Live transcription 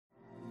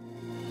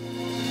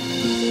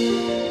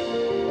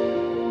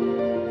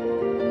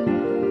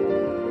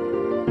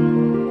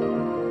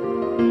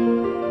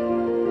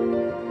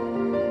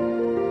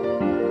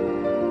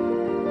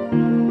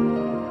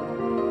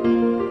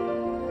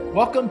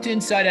Welcome to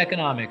Inside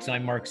Economics.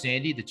 I'm Mark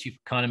Zandi, the chief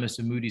economist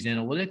of Moody's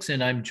Analytics,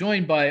 and I'm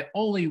joined by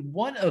only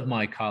one of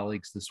my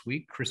colleagues this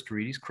week, Cris.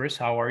 Cris,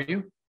 how are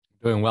you?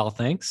 Doing well,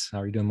 thanks.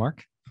 How are you doing,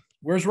 Mark?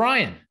 Where's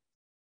Ryan?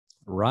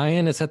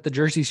 Ryan is at the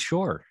Jersey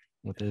Shore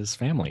with his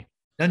family.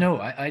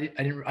 No, I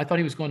didn't. I thought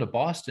he was going to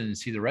Boston and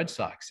see the Red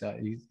Sox.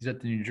 He's at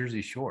the New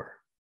Jersey Shore.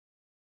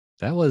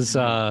 That was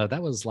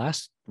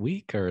last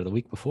week or the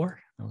week before.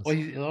 Well,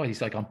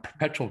 he's like on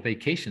perpetual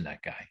vacation.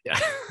 That guy.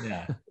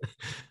 Yeah.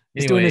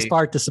 He's doing his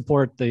part to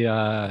support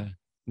the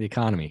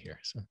economy here.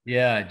 So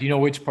yeah. Do you know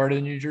which part of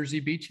the New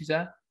Jersey beach he's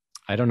at?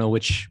 I don't know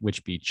which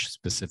beach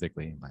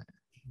specifically, but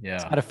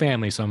it's not a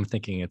family, so I'm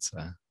thinking it's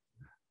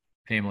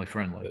family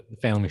friendly. The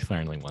family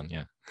friendly one.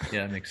 Yeah.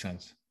 Yeah, that makes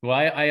sense. Well,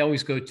 I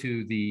always go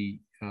to the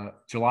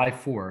July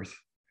 4th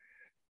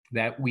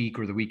that week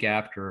or the week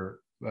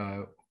after.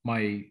 All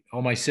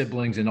my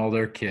siblings and all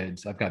their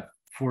kids. I've got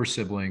 4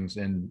 siblings,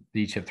 and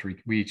we each have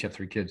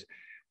 3 kids.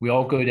 We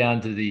all go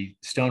down to the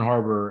Stone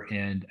Harbor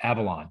and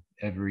Avalon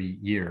every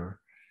year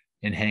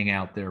and hang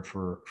out there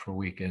for a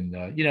week.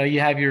 And, you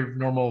have your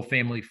normal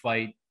family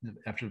fight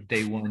after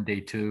day 1, day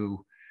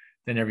 2,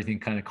 then everything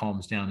kind of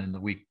calms down in the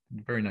week.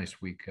 Very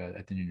nice week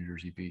at the New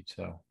Jersey beach.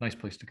 So nice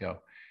place to go.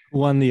 Who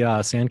won the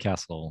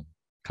sandcastle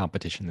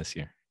competition this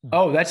year?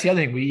 Oh, that's the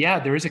other thing.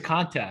 There is a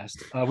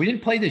contest. We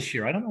didn't play this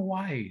year. I don't know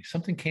why.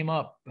 Something came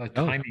up,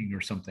 timing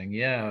or something.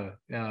 Yeah.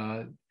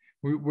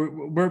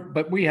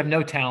 But we have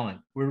no talent.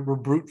 We're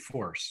brute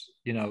force,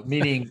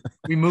 meaning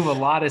we move a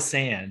lot of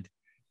sand.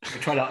 We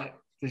try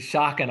the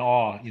shock and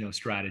awe,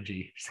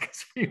 strategy.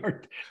 We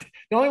are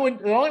the only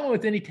one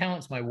with any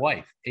talent is my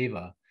wife,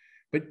 Ava,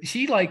 but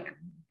she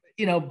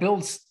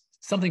builds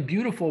something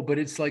beautiful, but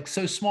it's like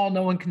so small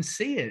no one can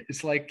see it.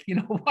 It's like,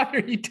 why are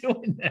you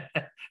doing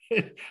that?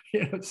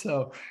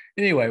 So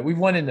anyway, we've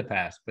won in the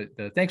past, but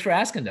thanks for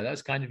asking that. That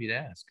was kind of you to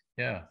ask.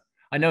 Yeah.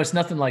 I know it's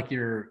nothing like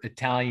your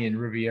Italian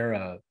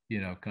Riviera,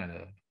 kind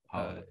of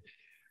holiday.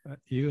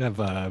 You have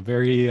a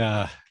very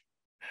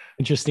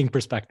interesting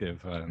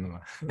perspective. Okay.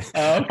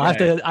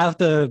 I have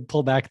to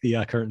pull back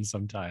the curtain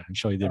sometime and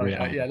show you the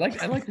reality. Yeah,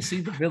 I'd like to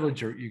see the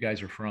village you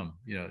guys are from.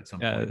 At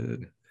some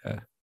point.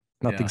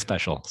 Nothing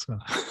special. So.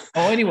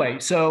 Anyway,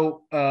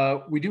 so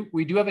we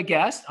do have a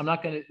guest. I'm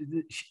not going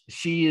to.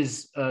 She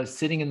is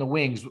sitting in the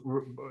wings.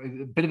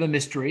 A bit of a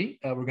mystery.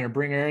 We're going to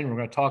bring her in. We're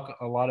going to talk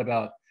a lot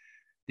about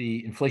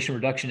the Inflation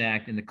Reduction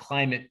Act and the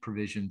climate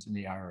provisions in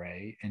the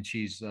IRA, and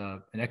she's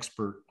an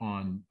expert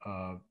on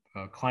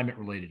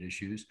climate-related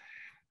issues.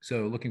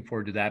 So looking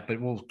forward to that, but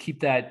we'll keep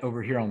that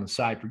over here on the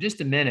side for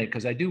just a minute,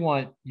 because I do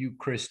want you,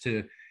 Cris,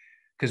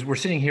 because we're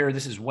sitting here,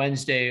 this is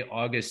Wednesday,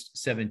 August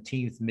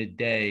 17th,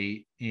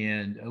 midday,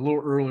 and a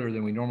little earlier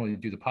than we normally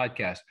do the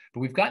podcast,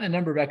 but we've gotten a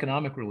number of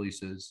economic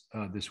releases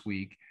this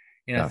week.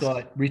 And yes. I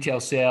thought retail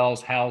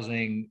sales,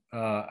 housing,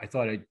 I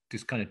thought I'd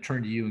just kind of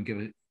turn to you and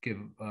give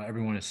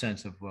everyone a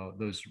sense of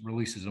those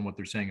releases and what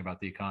they're saying about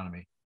the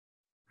economy.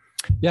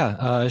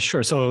 Yeah,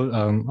 sure.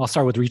 So I'll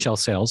start with retail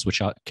sales,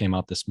 which came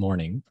out this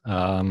morning.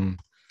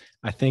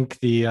 I think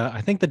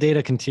the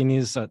data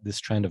continues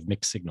this trend of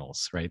mixed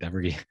signals, right?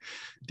 Every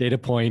data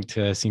point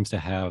seems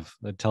to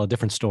tell a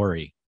different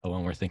story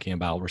when we're thinking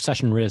about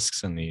recession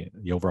risks and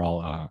the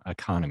overall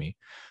economy.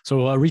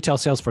 So retail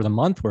sales for the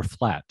month were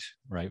flat,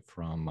 right,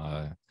 from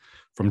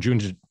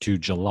June to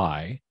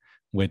July,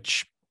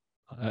 which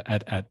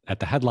at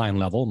the headline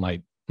level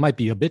might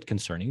be a bit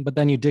concerning. But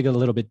then you dig a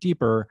little bit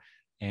deeper,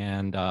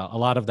 and a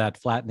lot of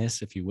that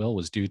flatness, if you will,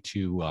 was due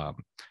to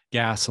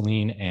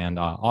gasoline and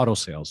auto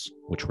sales,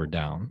 which were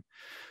down.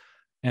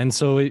 And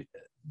so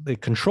the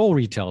control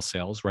retail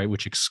sales, right,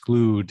 which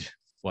exclude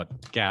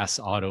gas,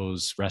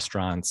 autos,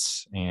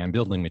 restaurants, and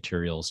building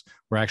materials,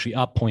 were actually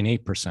up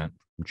 0.8%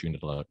 from June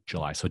to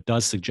July. So it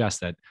does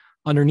suggest that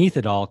underneath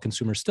it all,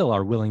 consumers still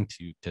are willing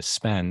to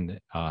spend,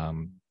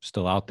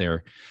 still out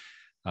there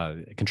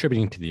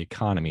contributing to the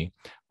economy.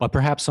 But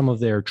perhaps some of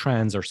their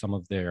trends or some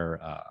of their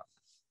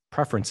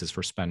preferences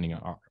for spending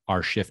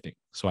are shifting.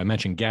 So I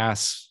mentioned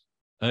gas.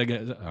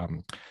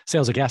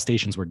 Sales at gas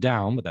stations were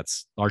down, but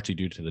that's largely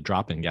due to the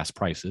drop in gas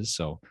prices.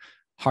 So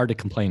hard to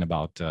complain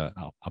about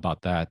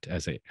that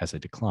as a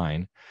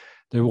decline.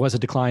 There was a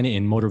decline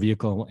in motor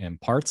vehicle and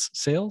parts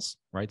sales,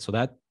 right? So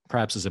that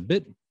perhaps is a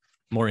bit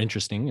more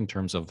interesting in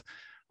terms of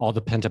all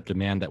the pent up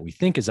demand that we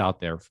think is out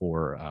there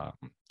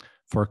for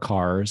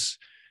cars.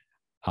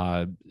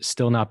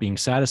 Still not being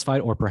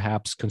satisfied, or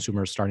perhaps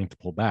consumers starting to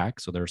pull back.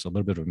 So there's a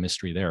little bit of a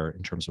mystery there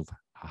in terms of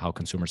how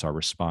consumers are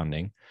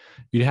responding.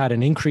 You had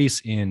an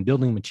increase in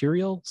building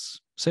materials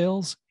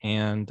sales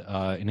and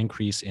an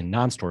increase in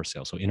non-store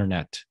sales, so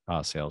internet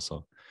sales.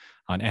 So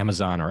on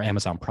Amazon or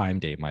Amazon Prime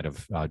Day might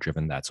have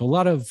driven that. So a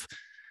lot of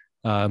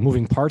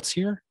moving parts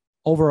here.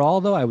 Overall,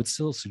 though, I would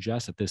still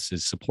suggest that this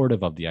is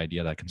supportive of the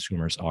idea that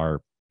consumers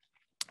are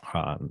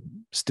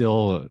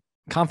still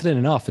confident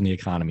enough in the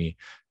economy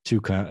to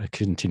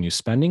continue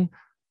spending,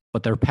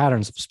 but their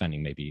patterns of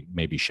spending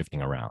may be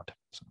shifting around.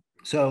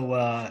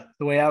 So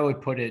the way I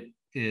would put it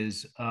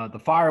is the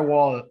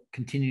firewall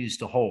continues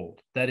to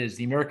hold. That is,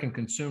 the American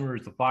consumer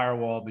is the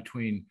firewall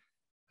between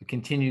a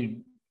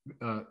continued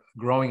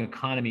growing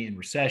economy in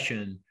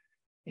recession.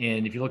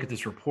 And if you look at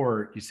this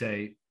report, you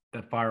say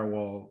that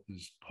firewall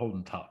is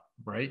holding tough,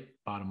 right?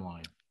 Bottom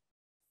line.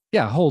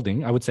 Yeah,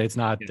 holding. I would say it's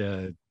not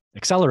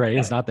accelerating.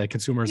 Yeah. It's not that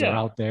consumers are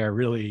out there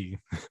really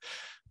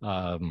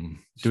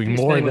doing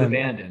more Spending with than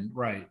abandon,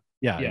 right?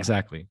 Yeah,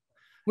 exactly.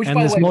 Which, and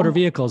by this the way, motor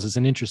vehicles is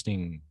an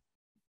interesting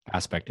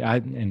aspect.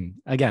 And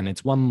again,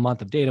 it's 1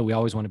 month of data. We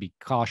always want to be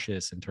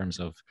cautious in terms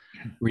of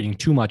reading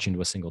too much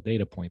into a single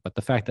data point. But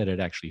the fact that it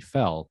actually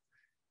fell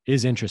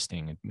is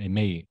interesting. It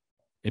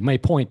may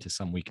point to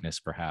some weakness,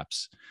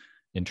 perhaps,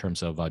 in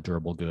terms of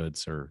durable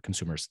goods or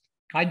consumers.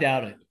 I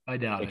doubt it. And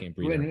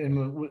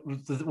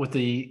with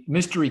the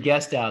mystery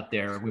guest out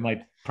there, we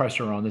might press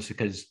her on this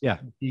because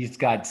he's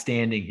got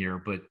standing here,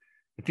 but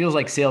it feels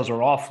like sales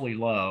are awfully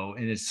low,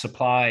 and it's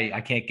supply.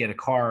 I can't get a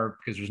car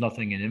because there's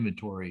nothing in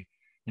inventory.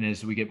 And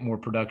as we get more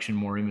production,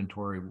 more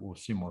inventory, we'll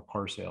see more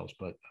car sales.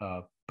 But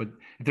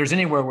if there's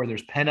anywhere where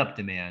there's pent up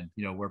demand,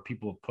 where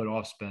people put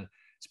off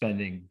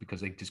spending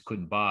because they just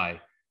couldn't buy,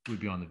 it would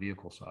be on the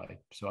vehicle side.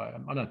 So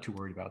I'm not too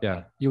worried about that.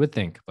 Yeah, you would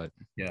think, but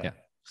yeah.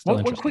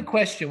 One quick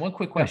question.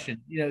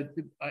 Yeah.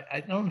 I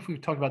don't know if we've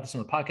talked about this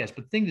on the podcast,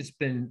 but the thing that's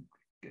been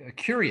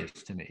curious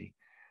to me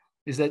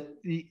is that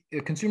the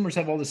consumers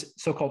have all this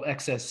so-called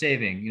excess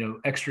saving,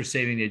 extra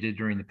saving they did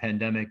during the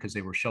pandemic because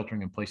they were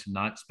sheltering in place and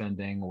not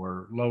spending,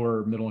 or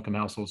lower middle income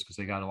households because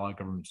they got a lot of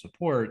government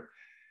support.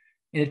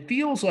 And it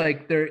feels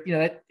like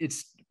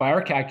it's, by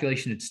our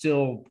calculation, it's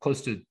still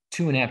close to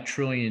 $2.5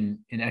 trillion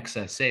in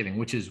excess saving,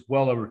 which is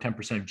well over 10%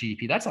 of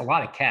GDP. That's a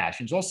lot of cash.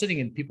 And it's all sitting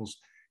in people's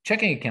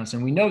checking accounts.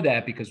 And we know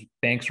that because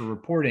banks are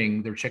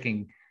reporting their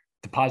checking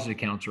deposit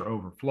accounts are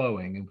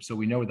overflowing. And so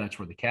we know that's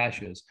where the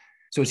cash is.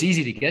 So it's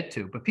easy to get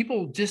to, but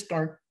people just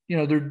aren't,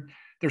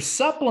 they're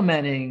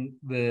supplementing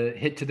the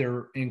hit to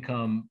their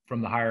income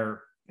from the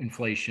higher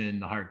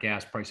inflation, the higher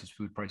gas prices,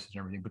 food prices, and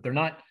everything, but they're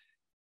not,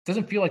 it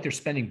doesn't feel like they're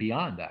spending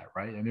beyond that,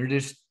 right? And they're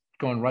just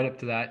going right up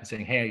to that and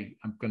saying, hey,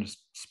 I'm going to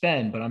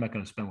spend, but I'm not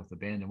going to spend with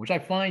abandon, which I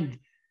find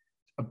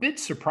a bit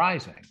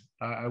surprising.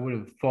 I would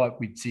have thought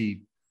we'd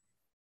see,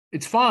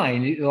 it's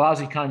fine. It allows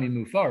the economy to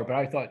move forward, but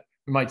I thought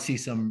we might see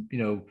some,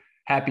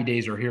 happy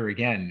days are here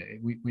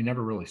again. We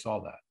never really saw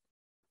that.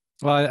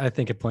 Well, I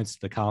think it points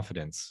to the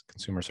confidence.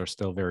 Consumers are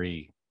still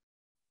very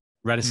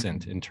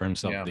reticent in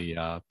terms of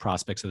the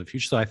prospects of the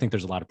future. So I think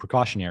there's a lot of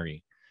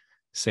precautionary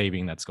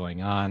saving that's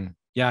going on.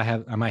 Yeah,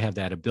 I might have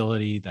that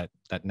ability, that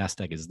nest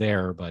egg is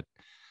there, but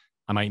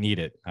I might need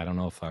it. I don't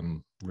know if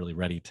I'm really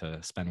ready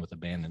to spend with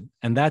abandon.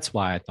 And that's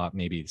why I thought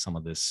maybe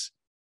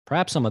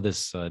perhaps some of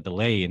this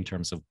delay in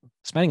terms of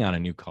spending on a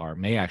new car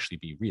may actually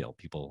be real.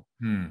 People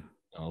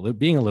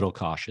being a little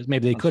cautious.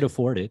 Maybe they could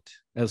afford it.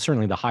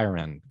 Certainly the higher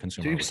end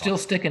consumer. So you're still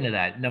sticking to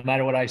that. No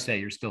matter what I say,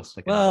 you're still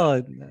sticking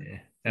to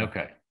that.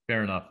 Okay,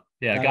 fair enough.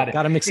 Yeah, got it.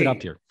 Got to mix it up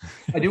here.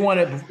 I do want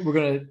to, we're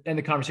going to end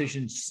the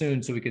conversation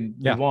soon so we can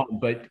move on.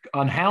 But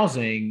on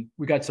housing,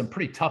 we got some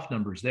pretty tough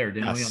numbers there,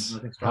 didn't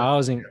we?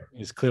 Housing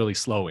is clearly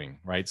slowing,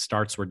 right?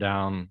 Starts were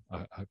down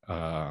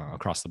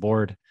across the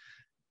board.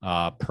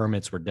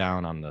 Permits were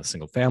down on the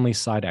single family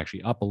side,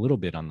 actually up a little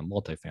bit on the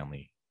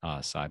multifamily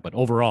side. But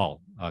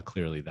overall,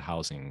 clearly the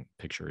housing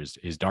picture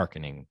is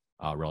darkening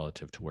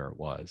relative to where it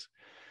was.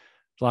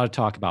 There's a lot of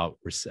talk about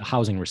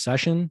housing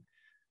recession.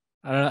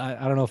 I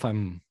don't know if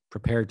I'm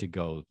prepared to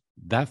go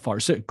that far.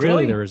 So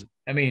clearly there is.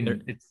 I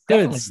mean, it's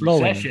definitely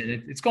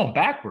recession. It's going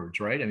backwards,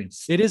 right? I mean,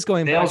 it is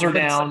going. Sales are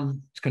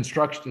down.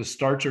 Construction, the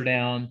starts are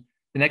down.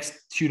 The next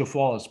shoe to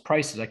fall is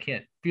prices.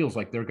 Feels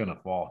like they're going to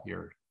fall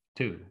here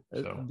too.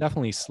 So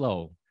definitely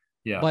slow.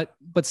 Yeah.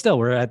 But still,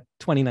 we're at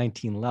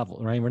 2019 level,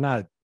 right? We're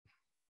not.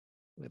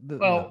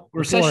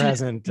 Recession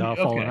hasn't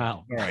fallen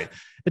out. All right.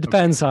 It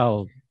depends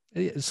how.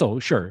 So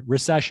sure,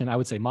 recession. I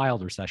would say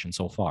mild recession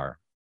so far.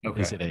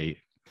 Okay. Is it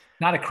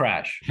not a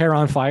crash? Hair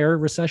on fire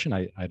recession?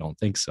 I don't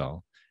think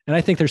so. And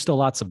I think there's still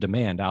lots of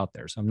demand out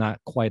there. So I'm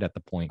not quite at the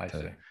point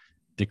to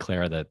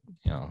declare that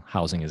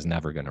housing is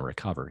never going to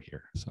recover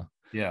here. So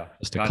yeah,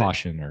 just a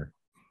caution. Or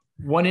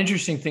one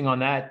interesting thing on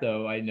that,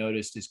 though, I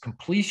noticed is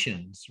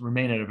completions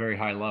remain at a very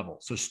high level.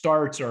 So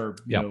starts are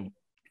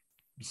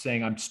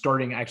saying I'm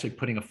starting, actually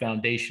putting a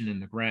foundation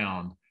in the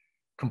ground.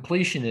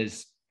 Completion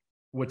is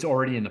what's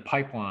already in the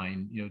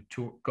pipeline,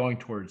 going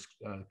towards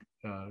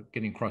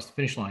getting across the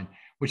finish line,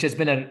 which has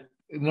been at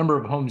a number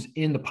of homes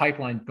in the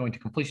pipeline going to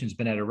completion has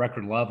been at a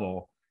record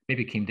level.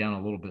 Maybe it came down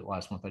a little bit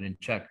last month. I didn't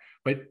check,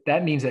 but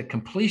that means that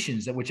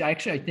completions, which I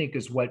think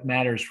is what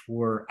matters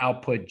for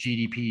output,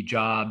 GDP,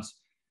 jobs,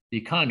 the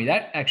economy,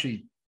 that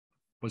actually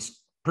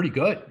was pretty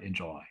good in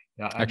July.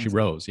 Actually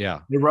rose. Yeah.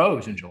 It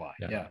rose in July.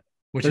 Yeah.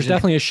 There's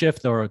definitely a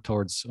shift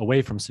towards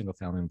away from single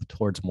family and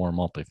towards more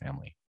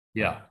multifamily.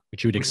 Yeah.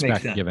 Which you would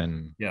expect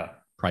given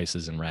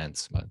prices and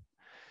rents, but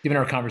given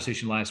our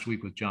conversation last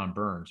week with John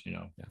Burns,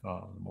 on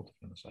the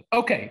multifamily side.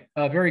 Okay.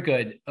 Very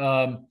good.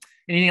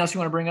 Anything else you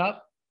want to bring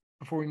up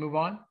before we move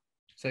on?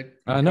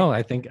 No,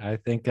 I think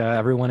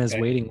everyone is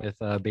waiting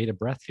with bated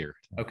breath here.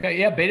 Okay.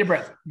 Yeah. Bated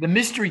breath. The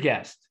mystery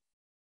guest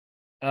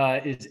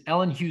is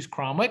Ellen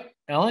Hughes-Cromwick.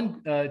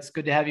 Ellen, it's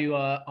good to have you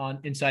on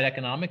Inside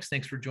Economics.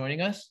 Thanks for joining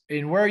us.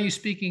 And where are you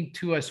speaking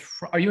to us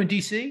from? Are you in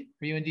DC?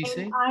 Are you in DC?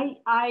 And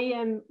I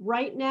am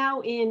right now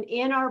in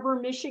Ann Arbor,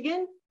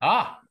 Michigan.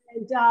 Ah.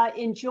 And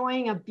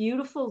enjoying a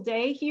beautiful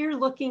day here,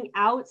 looking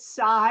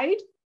outside,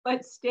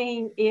 but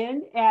staying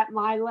in at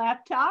my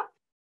laptop.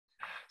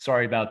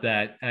 Sorry about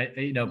that.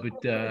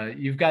 But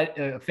you've got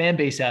a fan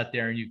base out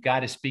there and you've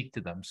got to speak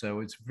to them. So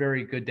it's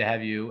very good to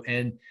have you.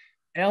 And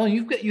Ellen,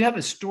 you have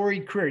a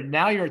storied career.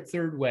 Now you're at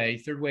Third Way.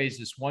 Third Way is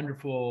this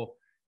wonderful,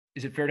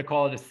 is it fair to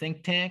call it a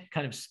think tank?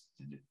 Kind of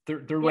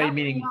third Way,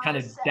 meaning kind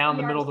of down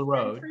the middle of the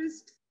road.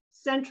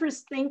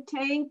 Centrist think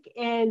tank,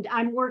 and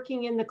I'm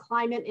working in the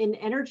climate and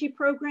energy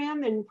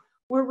program, and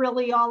we're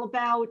really all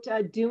about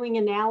doing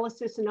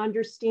analysis and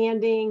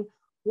understanding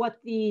what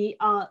the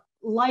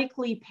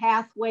likely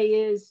pathway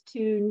is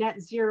to net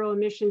zero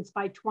emissions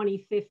by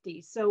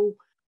 2050. So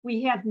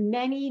we have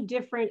many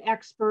different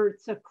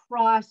experts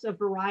across a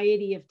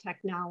variety of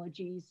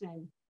technologies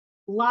and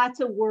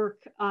lots of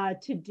work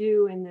to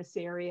do in this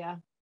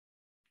area.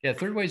 Yeah,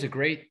 Third Way is a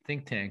great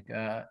think tank.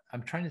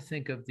 I'm trying to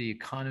think of the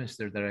economists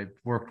there that I've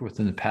worked with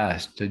in the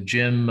past.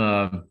 Jim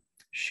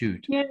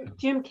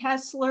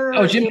Kessler.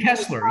 Oh, Jim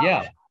Kessler,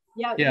 yeah.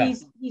 Yeah,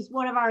 he's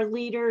one of our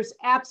leaders,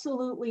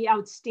 absolutely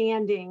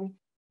outstanding.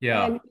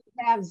 Yeah. And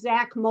we have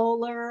Zach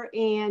Moeller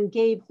and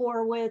Gabe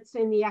Horowitz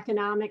in the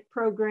economic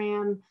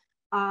program.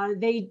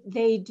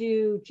 They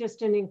do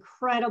just an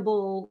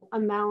incredible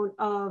amount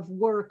of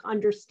work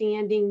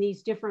understanding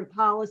these different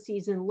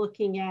policies and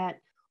looking at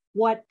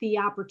what the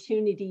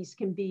opportunities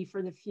can be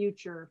for the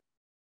future.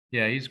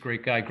 Yeah, he's a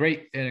great guy,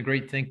 great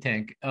think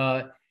tank.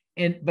 But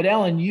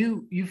Ellen,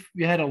 you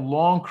had a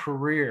long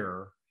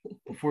career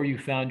before you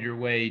found your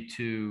way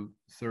to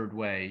Third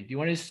Way. Do you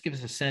want to just give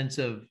us a sense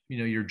of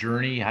your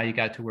journey, how you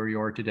got to where you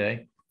are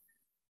today?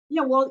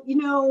 Yeah, well,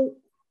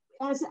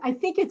 as I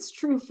think it's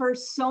true for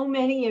so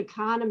many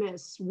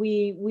economists,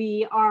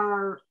 we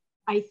are,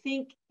 I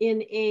think,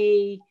 in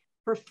a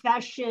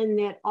profession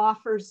that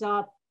offers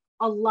up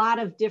a lot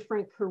of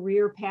different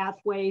career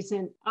pathways.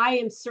 And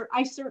I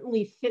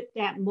certainly fit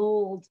that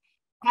mold,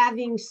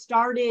 having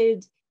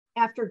started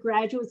after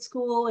graduate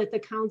school at the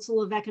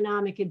Council of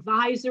Economic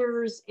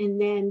Advisors and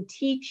then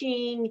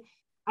teaching.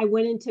 I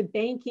went into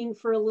banking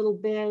for a little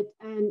bit.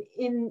 And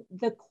in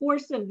the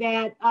course of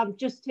that,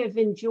 just have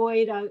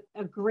enjoyed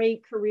a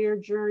great career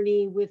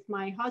journey with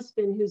my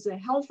husband, who's a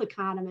health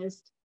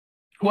economist.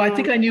 Well, I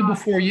think I knew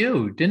before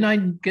you. Didn't I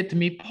get to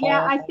meet Paul?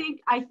 Yeah,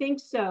 I think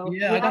so.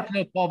 Yeah, I got to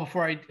know Paul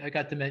before I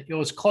got to meet. It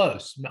was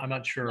close. I'm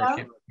not sure.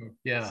 Yeah.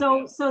 Yeah.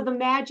 So the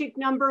magic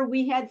number,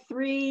 we had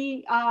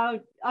 3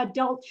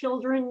 adult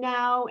children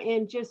now,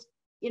 and just,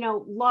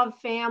 love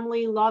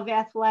family, love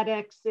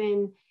athletics,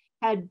 and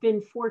had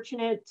been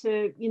fortunate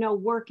to,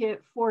 work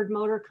at Ford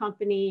Motor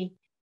Company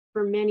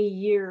for many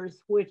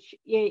years, which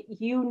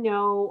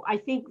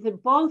I think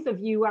that both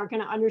of you are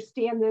going to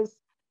understand this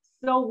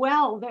so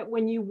well, that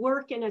when you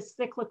work in a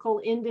cyclical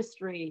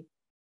industry,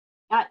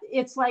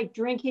 it's like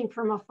drinking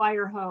from a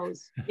fire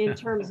hose in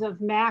terms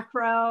of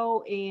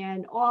macro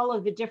and all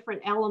of the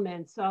different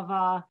elements of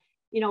a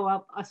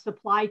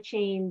supply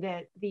chain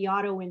that the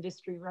auto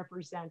industry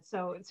represents.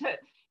 So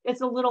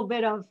it's a little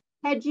bit of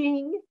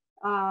hedging,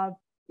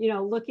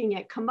 looking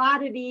at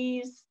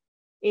commodities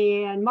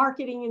and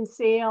marketing and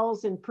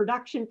sales and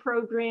production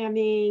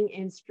programming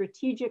and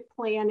strategic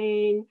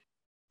planning.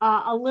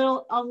 A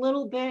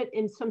little bit,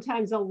 and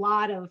sometimes a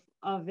lot of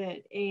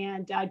it,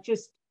 and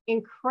just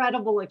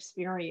incredible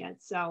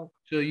experience. So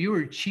you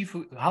were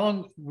how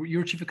long you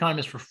were chief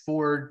economist for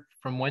Ford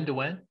from when to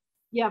when?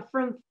 Yeah,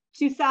 from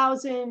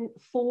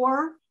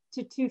 2004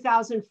 to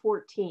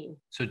 2014.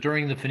 So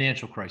during the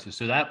financial crisis.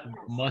 So that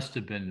must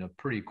have been a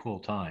pretty cool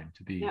time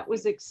to be. That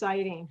was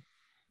exciting.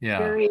 Yeah.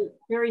 Very,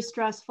 very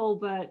stressful,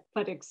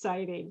 but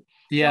exciting.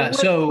 Yeah.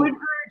 So would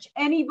urge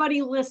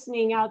anybody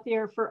listening out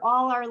there, for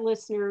all our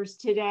listeners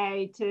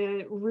today,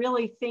 to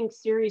really think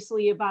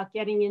seriously about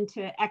getting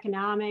into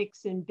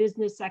economics and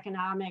business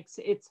economics.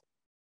 It's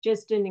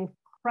just an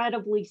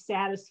incredibly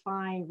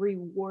satisfying,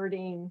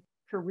 rewarding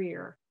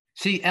career.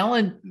 See,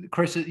 Ellen,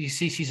 Cris, you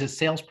see, she's a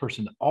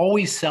salesperson,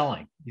 always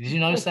selling. Did you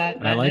notice that?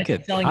 I like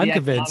it. I'm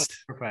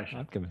convinced. Profession.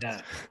 I'm convinced.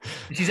 Yeah.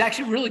 She's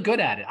actually really good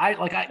at it. I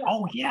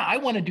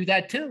want to do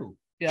that too.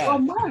 Yeah. Well,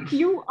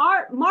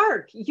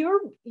 Mark,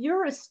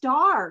 you're a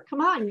star.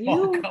 Come on.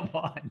 Come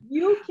on.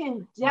 You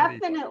can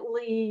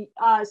definitely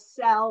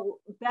sell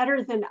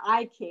better than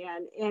I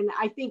can. And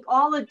I think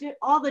all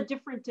the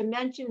different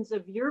dimensions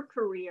of your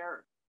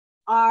career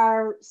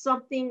are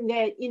something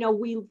that,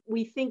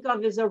 we think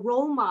of as a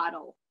role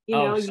model.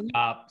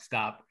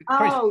 Stop.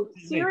 Oh,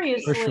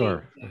 seriously. For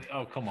sure.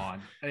 Oh, come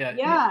on.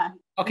 Yeah.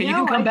 Okay, you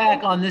can come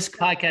back on this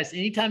podcast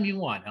anytime you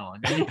want,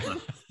 Ellen.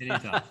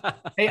 Anytime.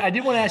 Hey, I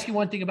did want to ask you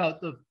one thing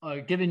about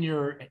given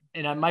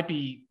and I might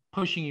be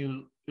pushing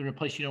you in a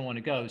place you don't want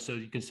to go, so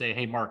you can say,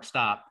 hey, Mark,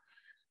 stop.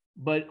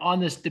 But on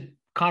the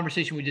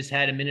conversation we just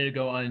had a minute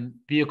ago on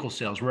vehicle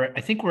sales,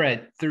 I think we're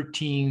at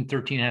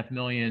 13.5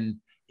 million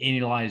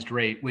annualized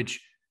rate,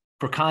 which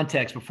for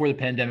context, before the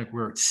pandemic, we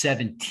were at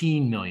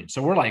 17 million.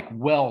 So we're like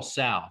well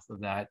south of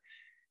that.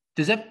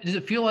 Does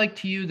it feel like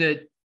to you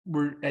that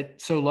we're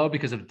at so low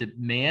because of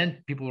demand?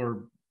 People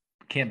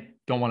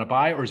don't want to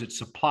buy, or is it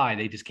supply?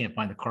 They just can't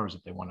find the cars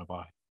that they want to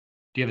buy.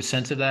 Do you have a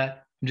sense of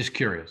that? I'm just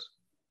curious.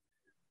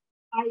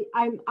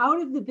 I'm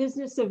out of the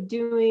business of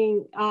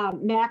doing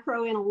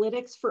macro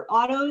analytics for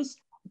autos,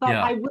 but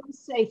I will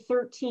say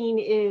 13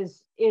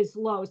 is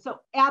low. So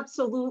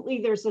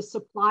absolutely, there's a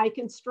supply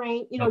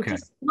constraint.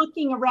 Just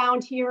looking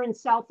around here in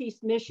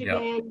Southeast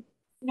Michigan,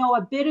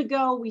 a bit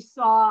ago we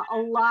saw a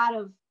lot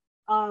of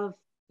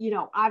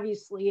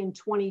obviously in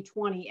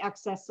 2020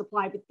 excess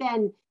supply, but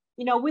then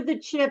with the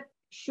chip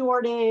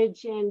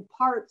shortage and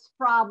parts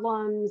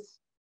problems,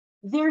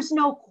 there's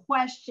no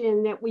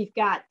question that we've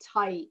got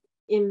tight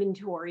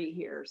inventory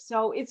here.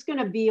 So it's going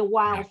to be a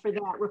while for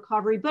that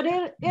recovery, but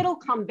it'll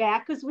come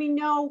back, because we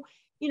know,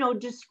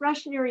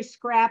 discretionary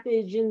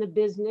scrappage in the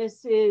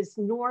business is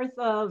north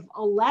of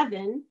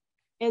 11.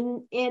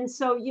 And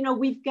so,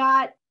 we've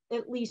got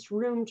at least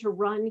room to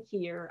run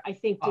here, I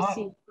think, to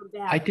see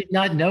that. I did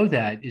not know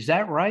that. Is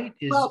that right?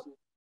 Well,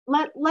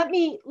 let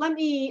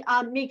me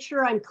make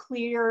sure I'm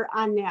clear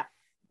on that.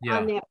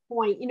 On that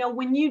point,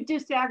 when you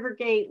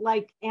disaggregate,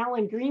 like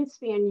Alan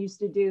Greenspan used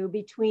to do,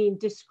 between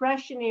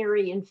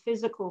discretionary and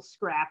physical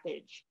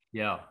scrappage,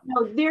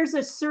 there's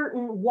a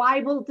certain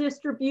Weibull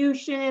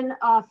distribution,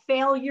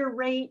 failure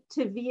rate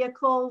to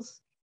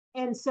vehicles.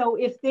 And so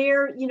if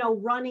they're,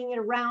 running at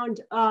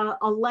around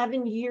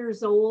 11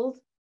 years old,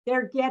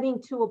 they're getting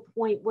to a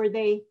point where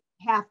they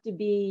have to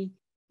be,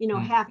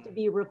 have to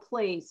be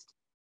replaced.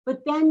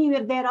 But then you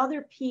have that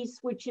other piece,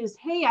 which is,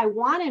 hey, I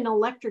want an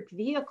electric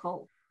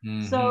vehicle.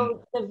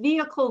 So the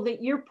vehicle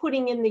that you're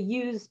putting in the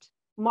used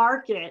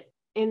market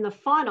in the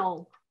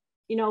funnel,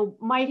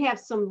 might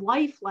have some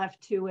life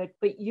left to it,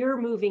 but you're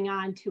moving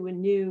on to a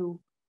new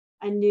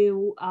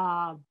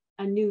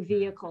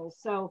vehicle.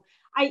 So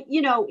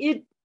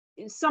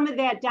some of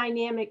that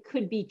dynamic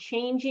could be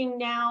changing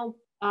now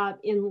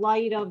in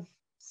light of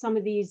some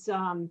of these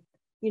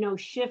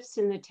shifts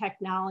in the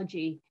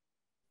technology.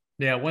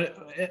 Yeah,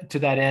 to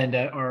that end,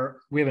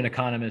 we have an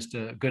economist,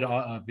 a good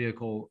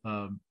vehicle.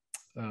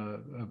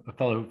 A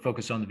fellow who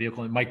focused on the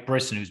vehicle, and Mike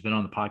Brisson, who's been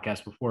on the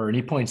podcast before, and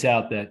he points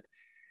out that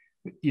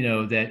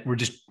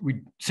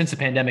that since the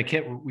pandemic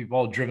hit, we've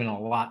all driven a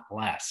lot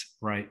less,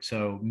 right?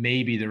 So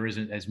maybe there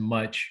isn't as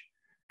much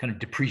kind of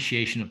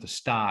depreciation of the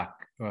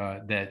stock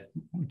that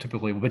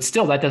typically, but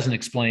still that doesn't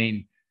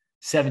explain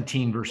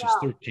 17 versus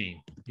 13.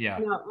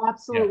 No,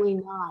 absolutely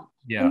not.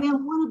 And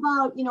then what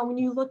about, when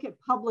you look at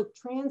public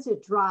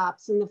transit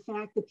drops and the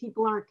fact that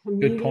people aren't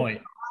commuting to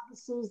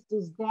offices,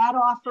 does that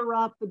offer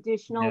up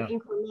additional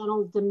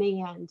incremental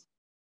demand?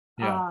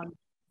 A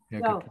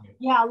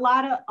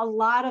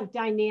lot of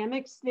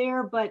dynamics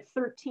there, but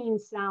 13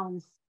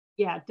 sounds,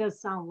 it does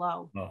sound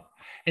low. Oh.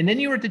 And then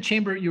you were at the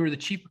chamber, you were the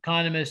chief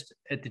economist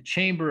at the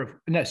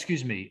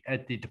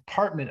at the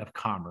Department of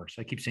Commerce.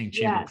 I keep saying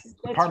chamber,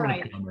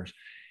 Department of Commerce.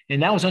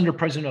 And that was under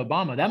President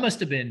Obama. That must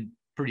have been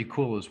pretty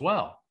cool as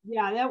well.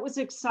 Yeah, that was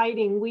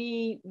exciting.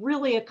 We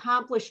really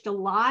accomplished a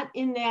lot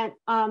in that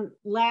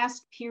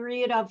last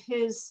period of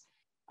his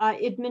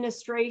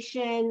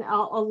administration,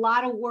 a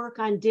lot of work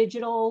on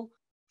digital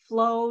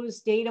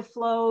flows, data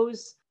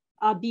flows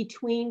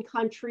between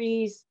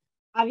countries.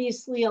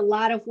 Obviously, a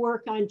lot of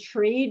work on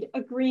trade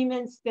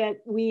agreements that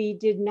we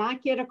did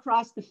not get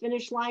across the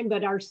finish line,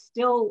 but are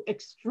still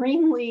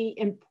extremely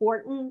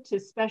important,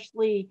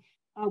 especially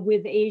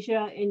with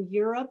Asia and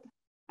Europe.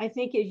 I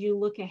think as you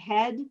look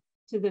ahead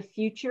to the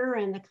future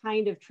and the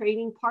kind of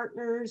trading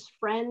partners,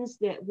 friends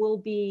that we'll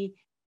be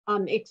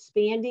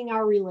expanding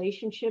our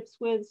relationships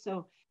with.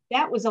 So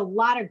that was a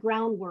lot of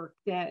groundwork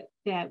that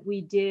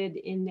we did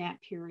in that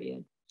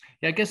period.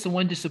 Yeah, I guess the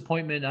one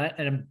disappointment,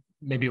 and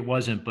maybe it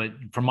wasn't, but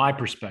from my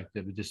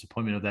perspective, the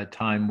disappointment of that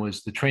time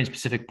was the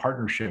Trans-Pacific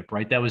Partnership,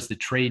 right? That was the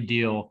trade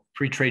deal,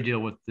 free trade deal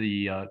with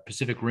the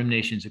Pacific Rim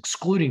nations,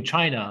 excluding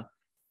China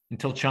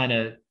until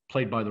China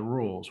played by the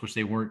rules, which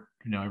they weren't,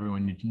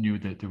 everyone knew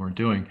that they weren't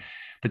doing,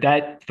 but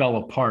that fell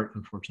apart,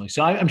 unfortunately.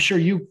 So I'm sure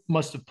you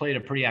must have played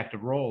a pretty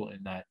active role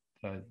in that.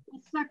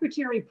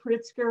 Secretary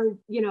Pritzker,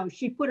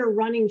 she put her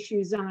running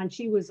shoes on.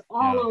 She was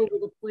all over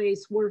the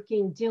place,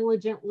 working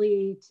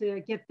diligently to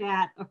get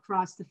that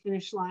across the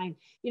finish line.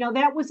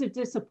 That was a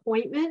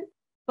disappointment.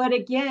 But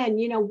again,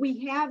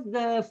 we have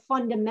the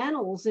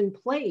fundamentals in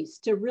place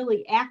to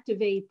really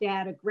activate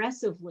that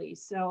aggressively.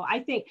 So I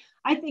think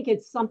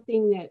it's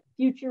something that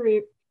future,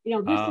 this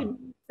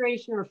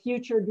administration or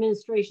future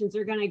administrations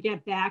are going to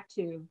get back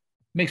to.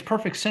 Makes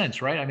perfect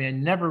sense, right? I mean, I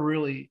never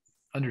really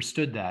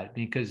understood that,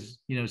 because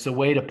it's a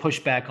way to push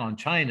back on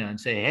China and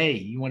say, hey,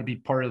 you want to be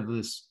part of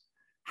this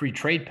free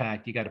trade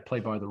pact, you got to play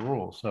by the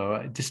rules. So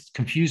it just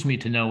confused me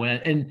to no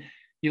end. And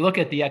you look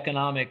at the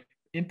economic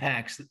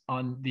impacts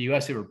on the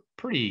US, they were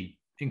pretty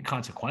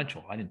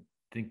inconsequential. I didn't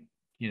think,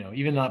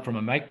 even not from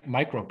a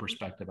micro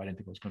perspective, I didn't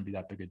think it was going to be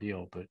that big a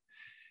deal. But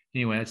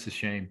anyway, that's a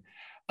shame.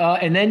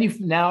 And then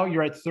now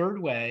you're at Third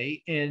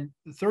Way, and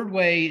the Third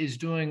Way is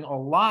doing a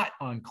lot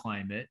on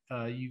climate.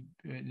 You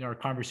in our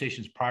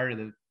conversations prior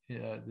to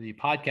the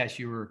podcast,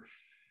 you were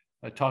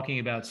talking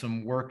about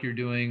some work you're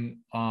doing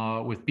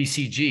with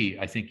BCG.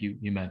 I think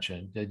you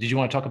mentioned. Did you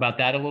want to talk about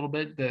that a little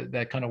bit?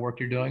 That kind of work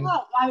you're doing?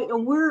 Yeah,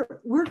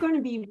 we're going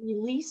to be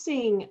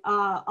releasing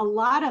a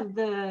lot of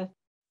the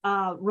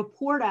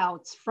report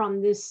outs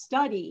from this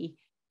study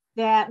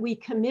that we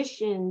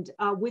commissioned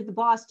with the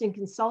Boston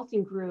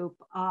Consulting Group.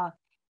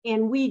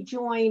 And we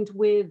joined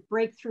with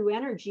Breakthrough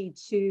Energy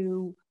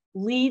to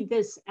lead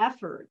this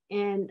effort.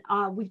 And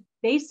we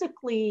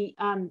basically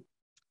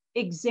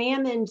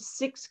examined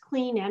 6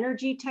 clean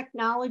energy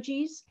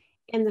technologies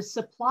and the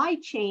supply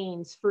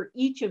chains for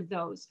each of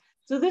those.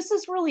 So this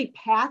is really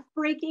path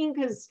breaking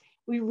because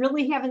we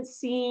really haven't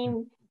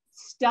seen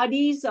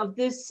studies of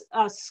this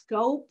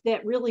scope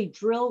that really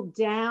drill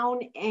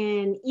down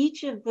in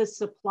each of the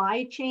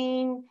supply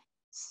chain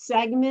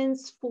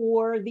segments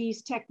for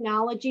these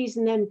technologies,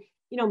 and then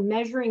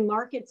measuring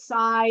market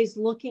size,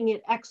 looking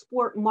at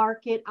export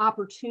market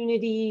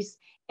opportunities,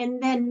 and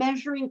then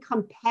measuring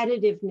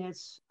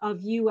competitiveness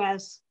of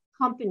US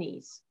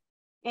companies.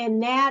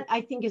 And that, I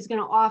think, is going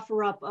to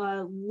offer up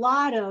a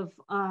lot of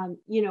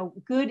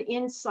good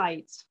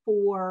insights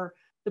for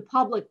the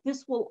public.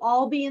 This will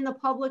all be in the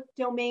public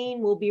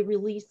domain. We'll be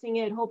releasing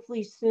it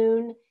hopefully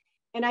soon.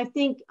 And I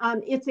think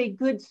it's a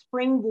good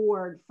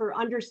springboard for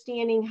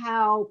understanding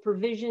how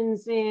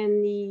provisions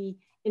in the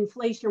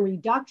Inflation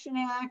Reduction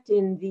Act,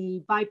 in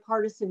the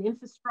bipartisan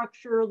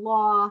infrastructure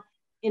law,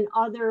 in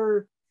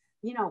other,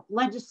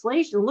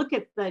 legislation. Look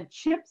at the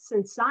CHIPS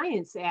and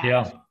Science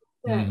Act.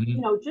 Yeah.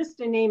 Just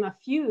to name a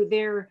few,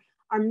 there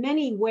are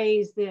many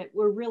ways that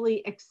we're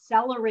really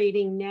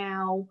accelerating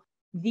now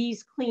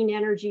these clean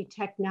energy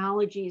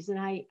technologies. And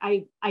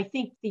I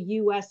think the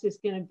US is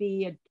going to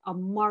be a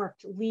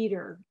marked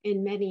leader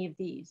in many of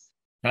these.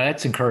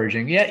 That's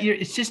encouraging. Yeah,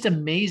 it's just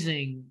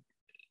amazing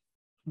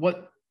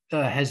what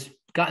has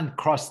gotten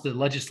across the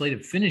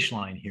legislative finish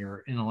line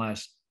here in the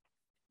last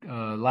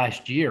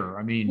year.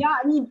 I mean,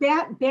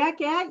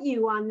 back at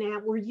you on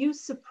that. Were you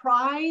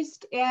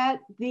surprised at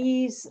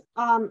these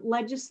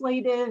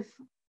legislative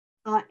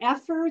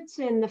efforts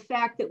and the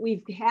fact that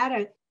we've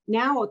had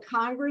now a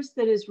Congress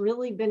that has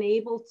really been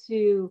able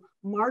to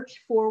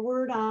march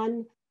forward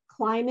on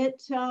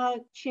climate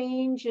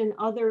change and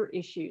other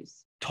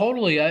issues?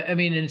 Totally. I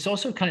mean, and it's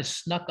also kind of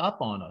snuck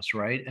up on us,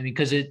 right? I mean,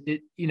 because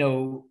it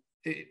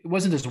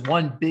wasn't just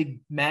one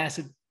big,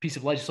 massive piece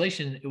of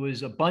legislation. It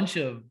was a bunch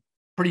of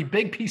pretty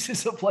big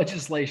pieces of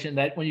legislation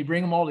that when you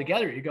bring them all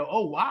together, you go,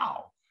 oh,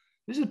 wow,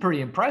 this is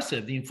pretty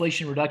impressive. The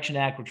Inflation Reduction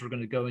Act, which we're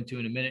going to go into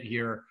in a minute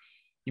here.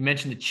 You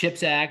mentioned the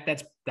CHIPS Act.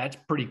 That's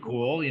pretty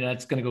cool.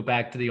 It's going to go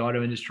back to the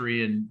auto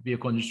industry and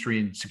vehicle industry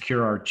and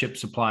secure our chip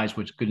supplies,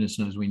 which goodness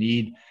knows we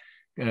need,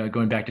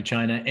 going back to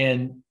China.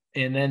 And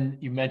then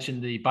you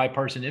mentioned the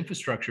bipartisan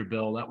infrastructure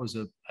bill.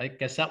 I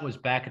guess that was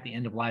back at the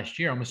end of last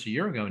year, almost a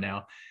year ago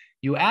now.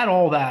 You add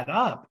all that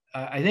up,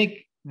 I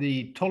think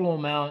the total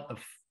amount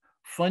of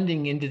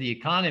funding into the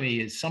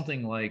economy is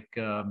something like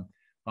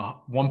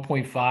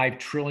 $1.5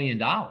 trillion.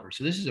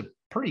 So this is a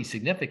pretty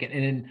significant.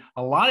 And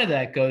a lot of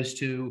that goes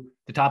to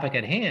the topic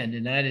at hand,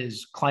 and that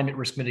is climate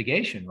risk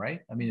mitigation,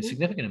 right? I mean, a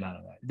significant amount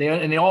of that.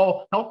 They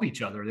all help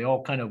each other. They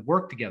all kind of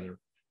work together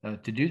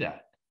to do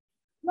that.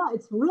 Yeah,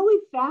 it's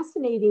really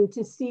fascinating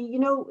to see,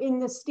 in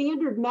the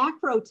standard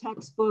macro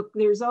textbook,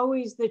 there's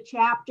always the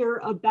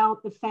chapter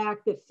about the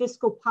fact that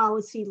fiscal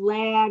policy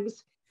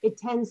lags. It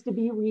tends to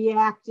be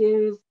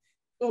reactive.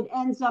 It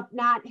ends up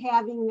not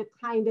having the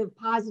kind of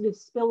positive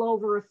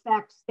spillover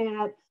effects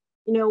that,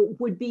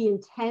 would be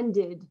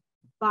intended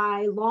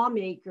by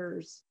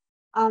lawmakers.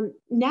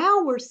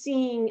 Now we're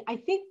seeing, I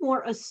think,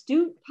 more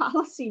astute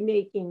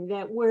policymaking,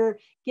 that we're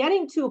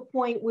getting to a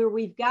point where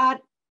we've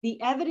got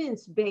the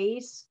evidence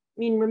base. I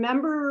mean,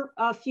 remember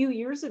a few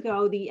years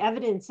ago, the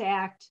Evidence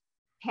Act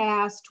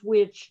passed,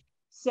 which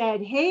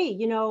said, hey,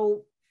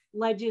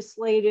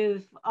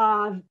 legislative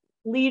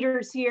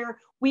leaders here,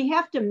 we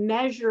have to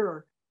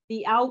measure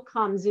the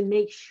outcomes and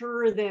make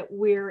sure that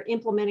we're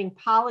implementing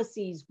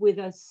policies with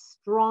a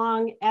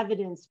strong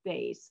evidence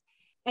base.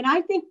 And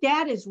I think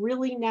that is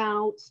really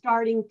now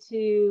starting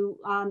to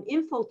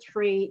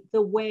infiltrate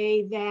the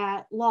way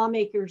that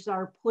lawmakers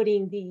are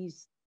putting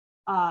these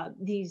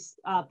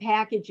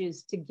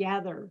packages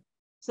together.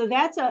 So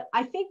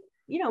I think,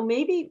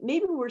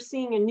 maybe we're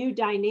seeing a new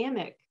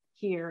dynamic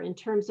here in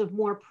terms of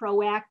more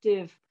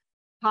proactive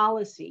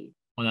policy.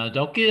 Well, now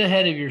don't get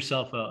ahead of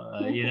yourself.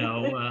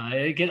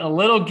 Get a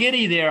little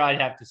giddy there,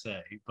 I'd have to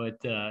say, but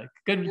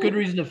good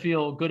reason to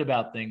feel good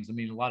about things. I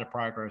mean, a lot of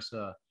progress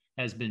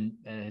has been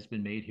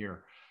made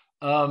here.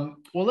 Well,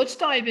 let's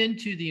dive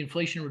into the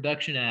Inflation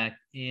Reduction Act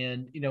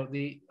and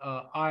the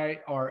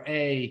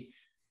IRA.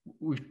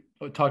 We've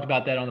talked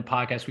about that on the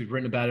podcast. We've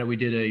written about it. We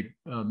did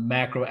a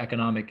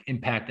macroeconomic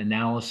impact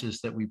analysis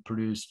that we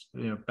produced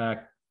back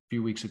a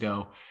few weeks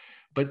ago.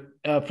 But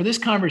for this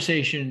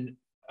conversation,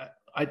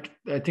 I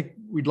think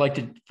we'd like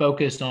to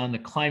focus on the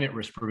climate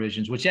risk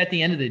provisions, which at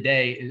the end of the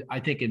day, I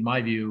think in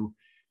my view,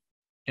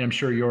 and I'm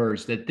sure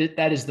yours,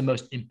 that is the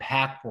most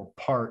impactful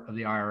part of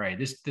the IRA.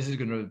 This is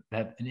going to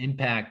have an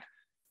impact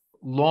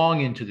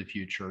long into the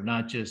future,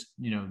 not just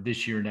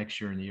this year, next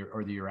year, and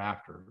the year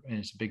after, and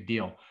it's a big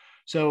deal.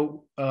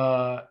 So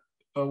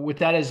with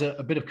that as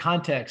a bit of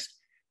context,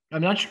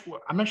 I'm not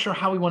sure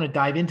how we want to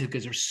dive into it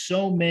because there's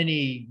so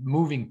many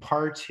moving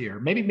parts here.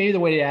 Maybe the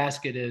way to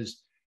ask it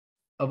is,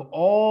 of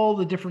all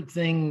the different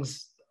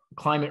things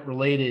climate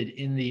related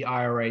in the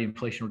IRA,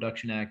 Inflation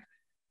Reduction Act,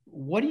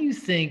 what do you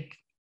think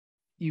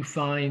you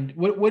find,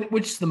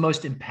 which is the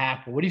most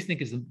impactful? What do you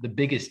think is the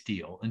biggest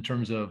deal in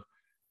terms of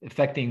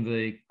affecting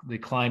the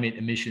climate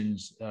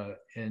emissions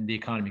and the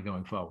economy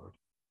going forward?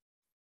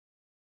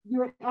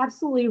 You're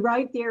absolutely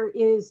right. There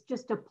is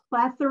just a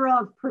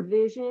plethora of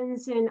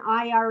provisions in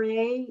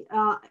IRA,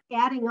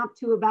 adding up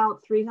to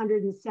about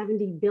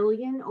 $370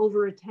 billion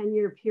over a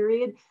 10-year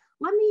period.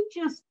 Let me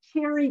just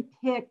cherry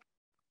pick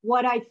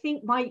what I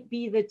think might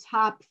be the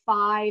top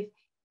 5.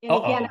 And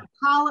again,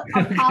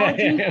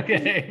 apologies.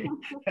 Okay.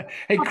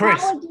 Hey,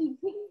 Cris,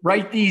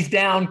 write these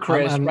down,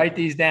 Cris. Write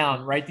these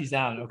down.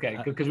 Okay,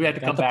 because we have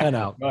to come back. Pen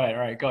out. All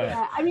right, go ahead.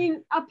 Yeah, I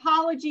mean,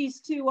 apologies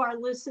to our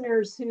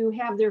listeners who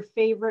have their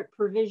favorite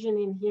provision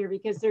in here,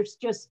 because there's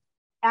just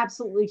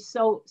absolutely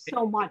so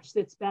much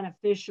that's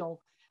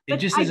beneficial. But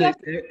just as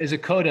a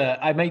coda,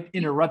 I might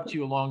interrupt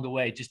you along the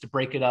way just to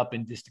break it up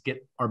and just to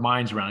get our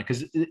minds around it,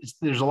 because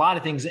there's a lot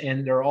of things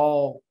and they're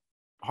all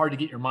hard to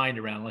get your mind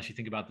around unless you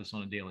think about this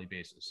on a daily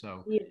basis.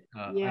 So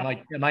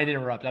I might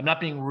interrupt. I'm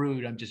not being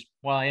rude.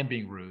 I am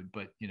being rude,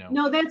 but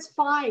No, that's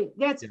fine.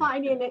 That's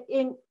fine.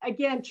 And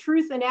again,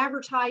 truth in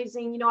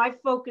advertising, I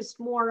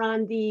focused more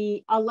on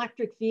the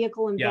electric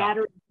vehicle and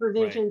battery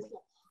provisions.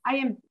 Right.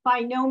 I am by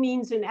no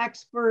means an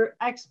expert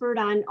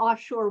on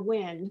offshore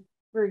wind,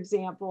 for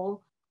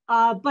example.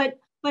 But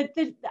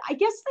I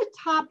guess the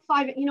top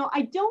 5,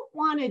 I don't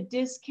want to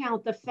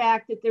discount the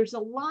fact that there's a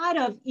lot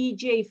of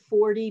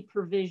EJ40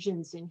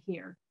 provisions in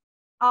here.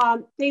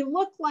 They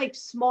look like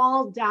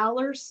small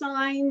dollar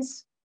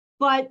signs,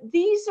 but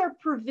these are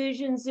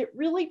provisions that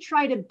really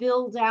try to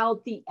build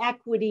out the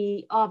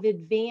equity of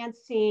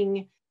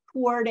advancing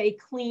toward a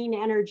clean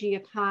energy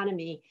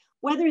economy,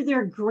 whether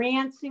they're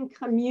grants in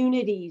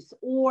communities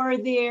or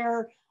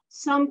they're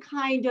some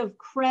kind of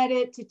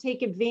credit to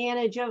take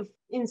advantage of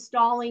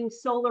installing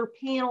solar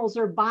panels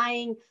or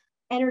buying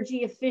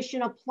energy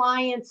efficient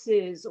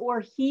appliances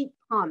or heat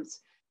pumps.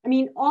 I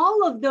mean,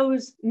 all of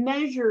those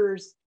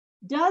measures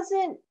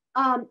doesn't,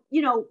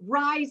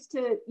 rise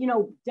to,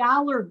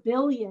 dollar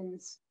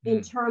billions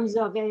in terms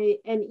of an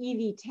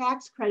EV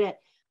tax credit,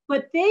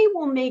 but they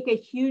will make a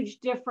huge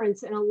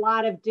difference in a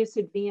lot of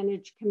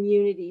disadvantaged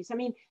communities. I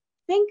mean,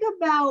 think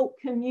about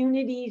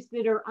communities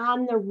that are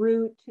on the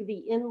route to the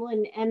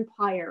Inland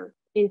Empire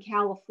in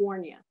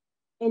California.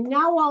 And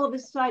now all of a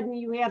sudden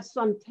you have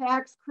some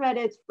tax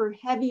credits for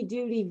heavy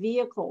duty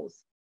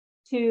vehicles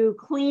to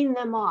clean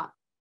them up.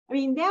 I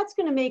mean, that's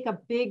going to make a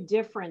big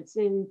difference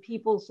in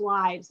people's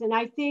lives. And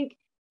I think,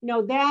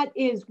 that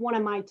is one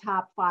of my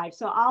top 5.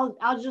 So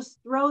I'll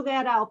just throw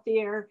that out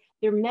there.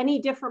 There are many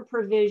different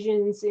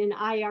provisions in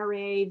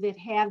IRA that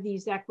have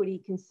these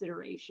equity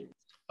considerations.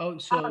 Oh,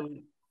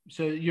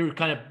 so you're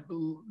kind of,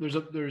 there's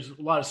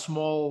a lot of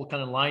small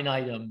kind of line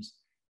items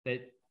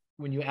that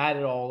when you add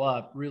it all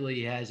up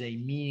really has a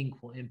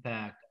meaningful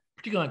impact,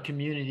 particularly on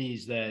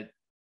communities that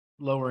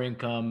lower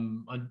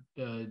income,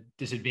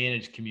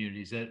 disadvantaged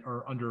communities that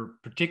are under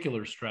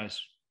particular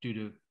stress due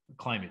to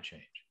climate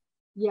change.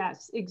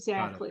 Yes,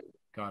 exactly.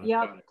 Got it.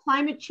 Yeah,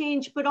 climate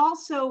change, but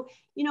also,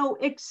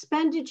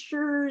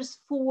 expenditures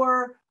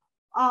for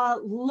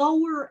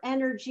lower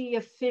energy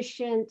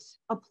efficient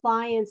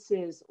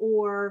appliances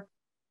or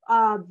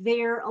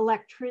their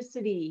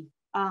electricity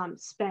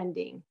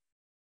spending.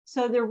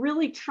 So they're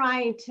really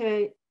trying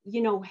to,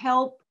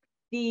 help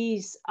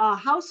these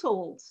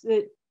households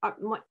that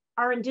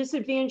are in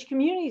disadvantaged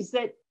communities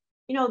that,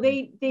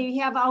 they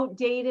have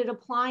outdated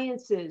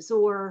appliances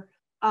or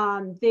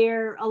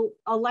their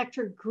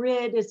electric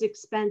grid is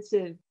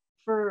expensive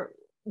for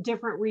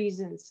different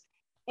reasons.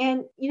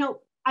 And,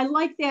 I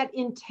like that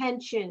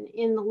intention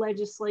in the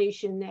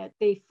legislation that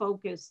they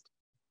focused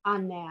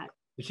on that.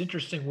 It's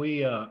interesting.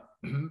 We,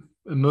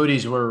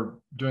 Moody's, were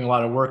doing a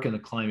lot of work in the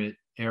climate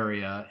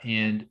area,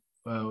 and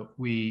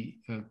we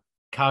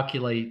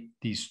calculate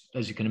these,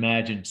 as you can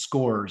imagine,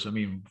 scores. I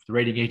mean, the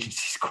rating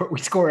agencies we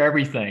score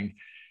everything.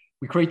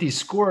 We create these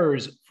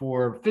scores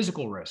for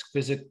physical risk,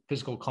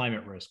 physical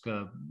climate risk,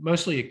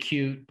 mostly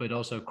acute, but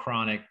also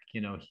chronic,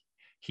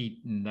 heat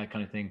and that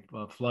kind of thing,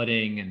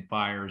 flooding and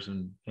fires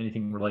and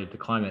anything related to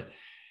climate.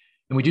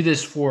 And we do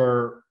this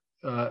for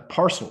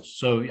parcels.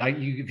 So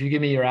if you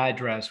give me your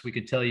address, we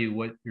could tell you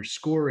what your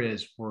score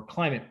is for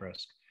climate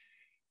risk.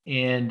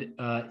 And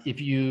if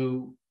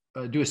you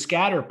do a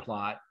scatter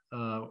plot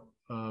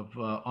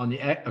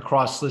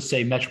across, let's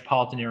say,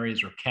 metropolitan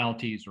areas or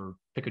counties, or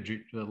pick a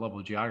level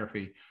of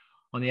geography,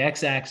 on the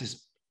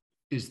x-axis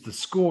is the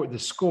score.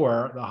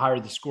 The higher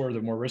the score,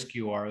 the more risk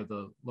you are.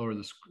 The lower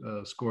the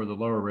score, the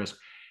lower risk.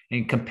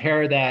 And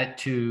compare that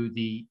to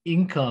the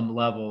income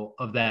level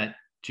of that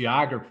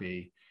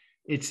geography.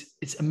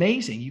 It's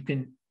amazing.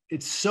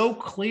 It's so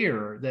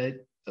clear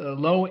that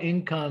low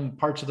income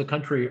parts of the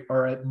country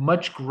are at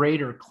much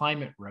greater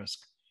climate risk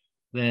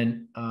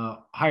than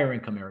higher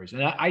income areas.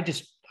 And I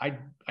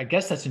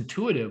guess that's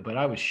intuitive, but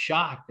I was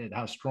shocked at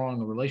how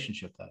strong a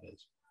relationship that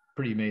is.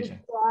 Pretty amazing.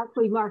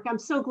 Exactly, Mark. I'm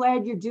so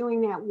glad you're doing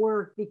that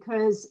work,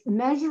 because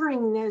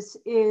measuring this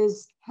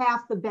is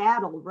half the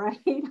battle, right?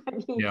 I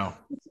mean, yeah.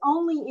 It's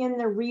only in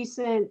the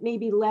recent,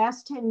 maybe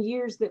last 10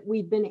 years that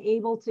we've been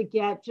able to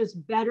get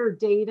just better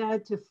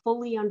data to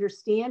fully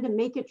understand and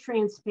make it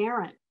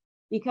transparent.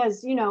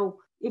 Because,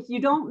 if you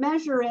don't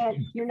measure it,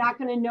 you're not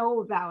going to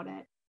know about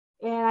it.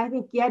 And I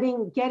think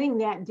getting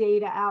that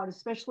data out,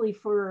 especially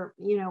for,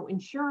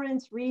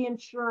 insurance,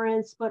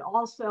 reinsurance, but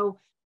also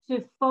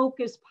to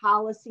focus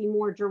policy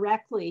more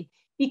directly,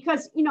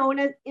 because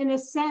in a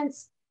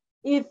sense,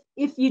 if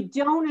you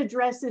don't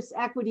address this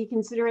equity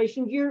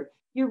consideration, you're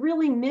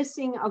really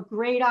missing a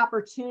great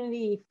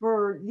opportunity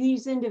for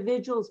these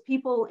individuals,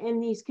 people in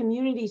these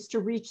communities,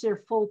 to reach their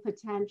full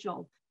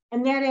potential.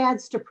 And that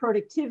adds to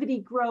productivity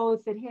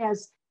growth. It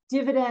has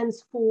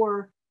dividends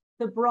for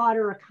the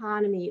broader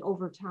economy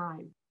over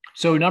time.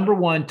 So number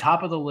one,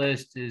 top of the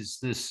list is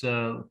this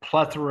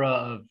plethora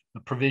of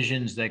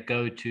provisions that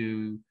go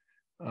to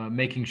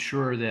making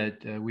sure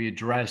that we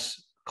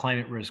address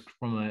climate risk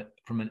through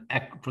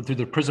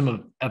the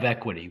prism of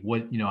equity.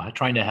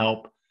 Trying to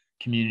help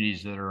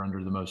communities that are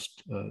under the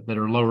most that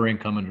are lower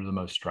income, under the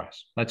most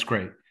stress. That's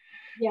great.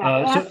 Yeah,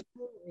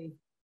 absolutely.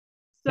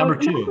 So number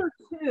two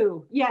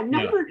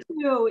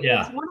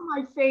is one of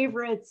my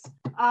favorites.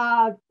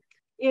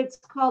 It's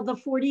called the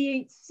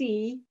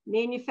 48C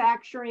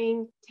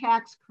manufacturing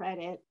tax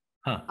credit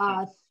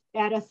at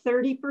a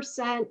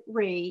 30%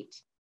 rate.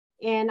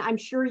 And I'm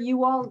sure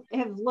you all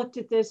have looked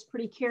at this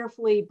pretty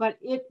carefully, but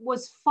it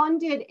was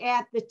funded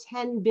at the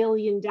 $10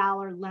 billion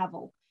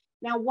level.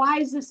 Now, why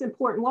is this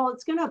important? Well,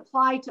 it's going to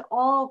apply to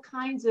all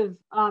kinds of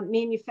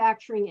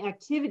manufacturing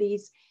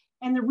activities.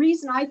 And the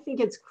reason I think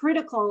it's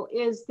critical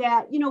is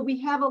that, we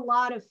have a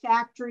lot of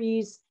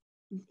factories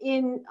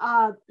in,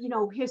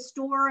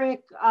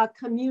 historic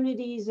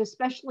communities,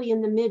 especially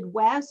in the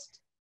Midwest,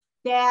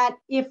 that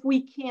if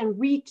we can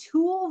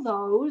retool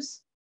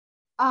those,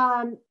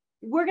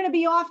 we're going to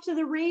be off to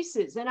the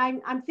races. And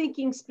I'm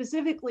thinking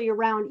specifically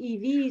around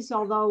EVs,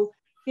 although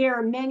there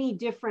are many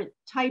different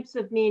types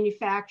of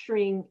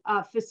manufacturing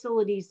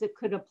facilities that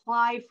could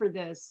apply for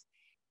this.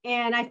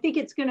 And I think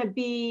it's going to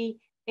be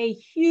a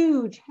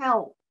huge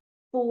help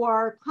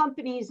for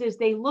companies as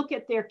they look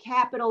at their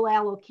capital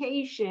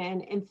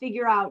allocation and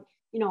figure out,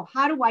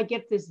 how do I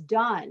get this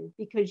done?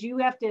 Because you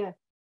have to,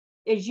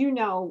 as you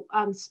know,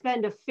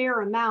 spend a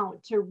fair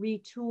amount to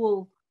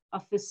retool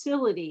a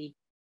facility.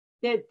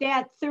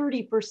 That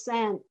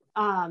 30%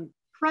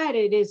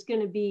 credit is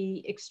going to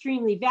be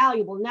extremely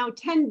valuable. Now,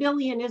 10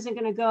 billion isn't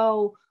going to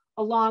go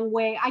a long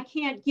way. I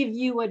can't give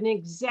you an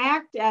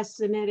exact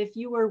estimate. If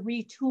you were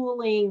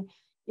retooling,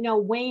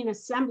 Wayne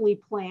Assembly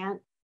Plant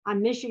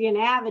on Michigan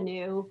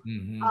Avenue,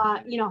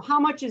 how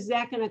much is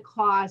that going to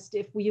cost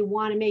if we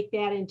want to make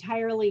that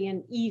entirely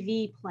an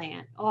EV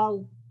plant,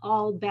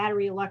 all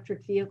battery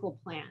electric vehicle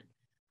plant?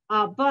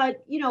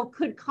 But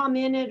could come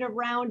in at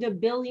around $1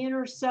 billion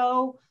or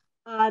so.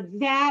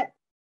 That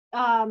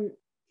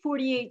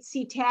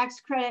 48C tax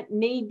credit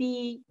may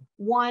be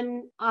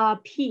one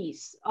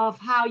piece of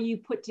how you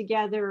put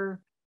together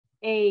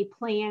a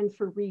plan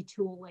for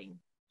retooling.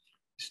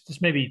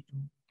 This may be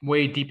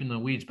way deep in the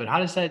weeds, but how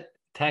does that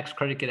tax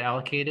credit get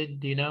allocated?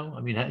 Do you know? I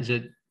mean, is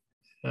it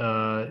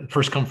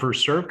first come,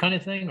 first serve kind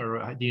of thing,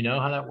 or do you know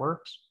how that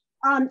works?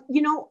 I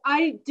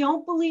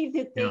don't believe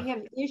that they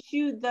have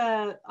issued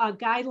the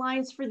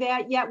guidelines for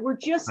that yet. We're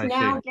just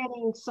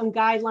getting some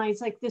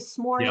guidelines. Like this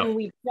morning,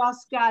 we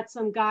just got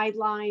some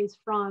guidelines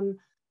from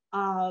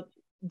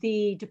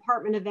the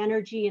Department of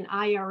Energy and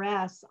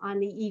IRS on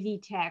the EV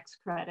tax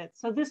credit.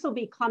 So this will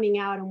be coming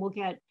out, and we'll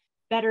get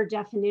better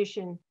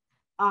definition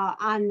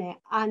on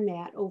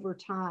that over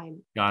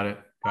time. Got it.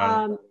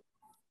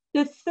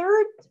 The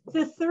third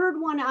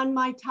one on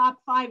my top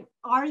 5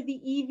 are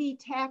the EV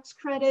tax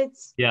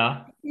credits.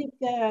 Yeah. I think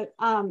the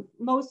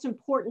most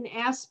important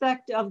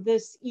aspect of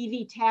this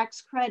EV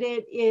tax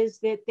credit is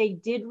that they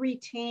did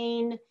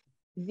retain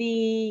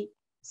the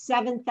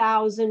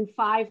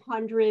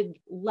 7,500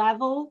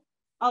 level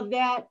of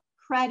that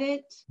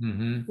credit,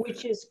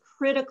 which is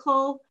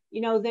critical.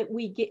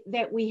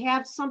 That we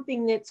have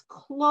something that's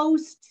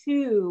close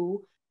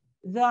to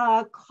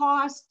the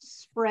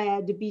cost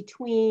spread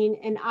between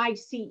an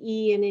ICE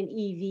and an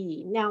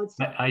EV. Now, it's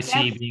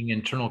ICE being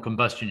internal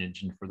combustion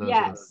engine for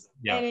those.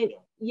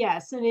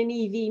 Yes, and an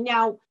EV.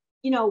 Now,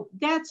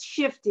 that's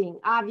shifting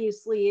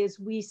obviously as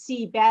we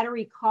see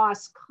battery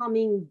costs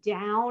coming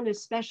down,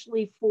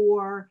 especially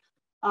for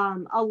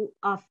an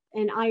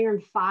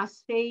iron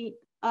phosphate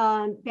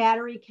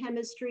battery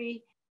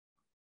chemistry.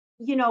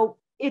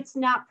 it's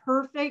not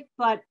perfect,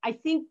 but I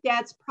think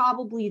that's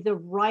probably the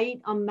right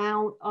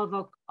amount of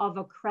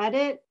a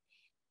credit.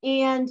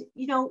 And,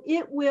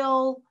 it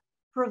will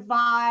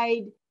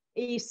provide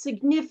a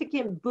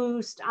significant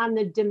boost on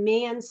the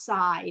demand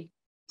side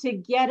to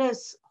get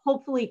us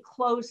hopefully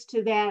close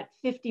to that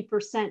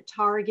 50%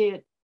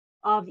 target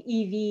of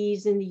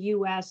EVs in the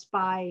US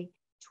by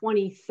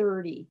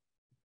 2030.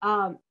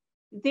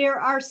 There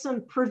are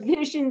some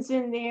provisions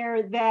in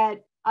there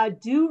that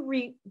do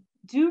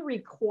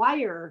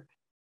require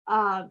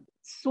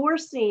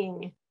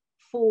sourcing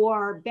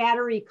for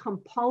battery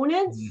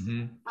components.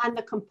 On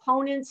the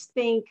components,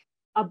 think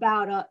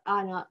about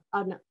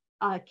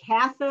a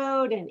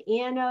cathode, an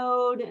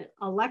anode, an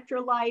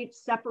electrolyte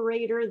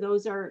separator.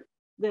 Those are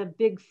the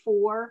big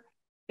four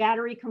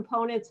battery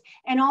components,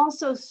 and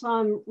also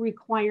some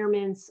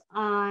requirements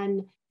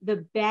on the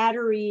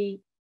battery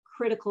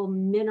critical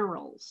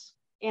minerals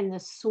and the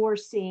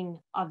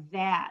sourcing of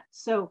that.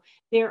 So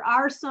there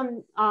are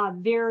some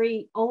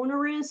very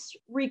onerous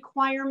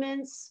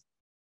requirements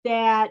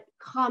that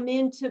come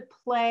into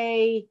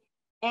play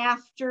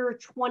after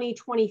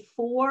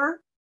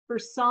 2024 for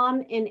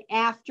some and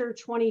after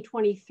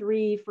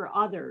 2023 for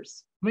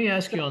others. Let me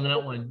ask you on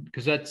that one,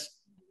 because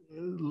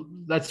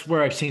that's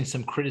where I've seen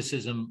some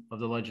criticism of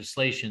the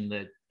legislation,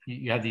 that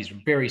you have these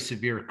very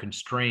severe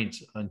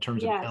constraints in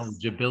terms of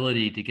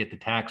eligibility to get the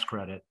tax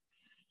credit.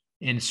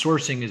 And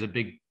sourcing is a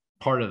big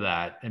part of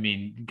that. I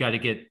mean, you got to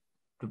get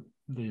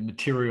the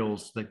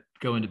materials that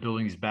go into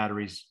building these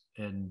batteries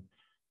and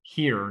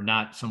here,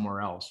 not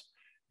somewhere else.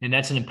 And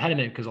that's an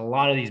impediment because a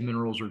lot of these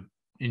minerals are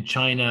in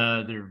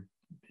China, they're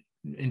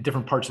in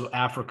different parts of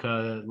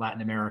Africa,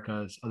 Latin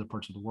America, other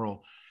parts of the world.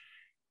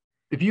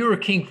 If you were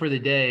king for the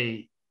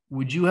day,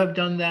 would you have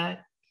done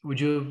that? Would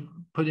you have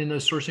put in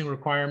those sourcing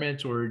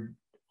requirements, or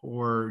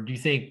do you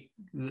think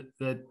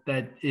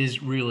that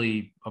is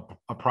really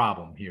a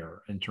problem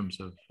here in terms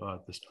of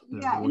this?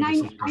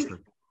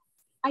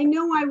 I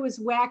know I was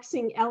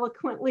waxing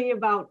eloquently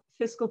about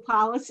fiscal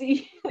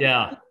policy.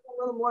 Yeah, a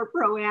little more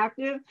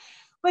proactive,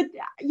 but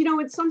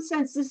in some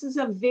sense, this is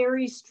a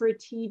very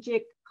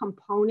strategic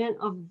component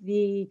of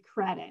the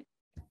credit.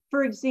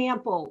 For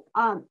example,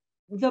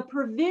 the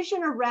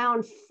provision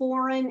around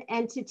foreign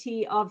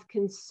entity of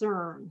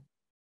concern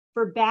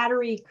for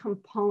battery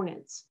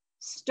components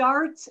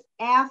starts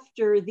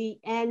after the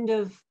end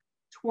of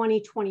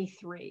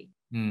 2023.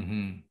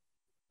 In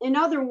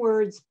other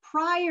words,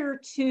 prior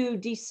to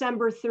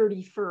December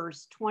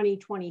 31st,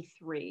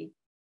 2023,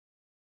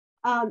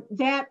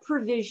 that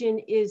provision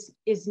is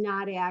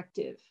not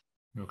active.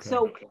 Okay.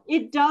 So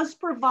it does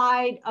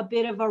provide a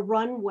bit of a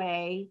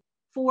runway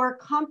for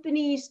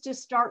companies to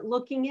start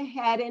looking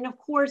ahead. And of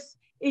course,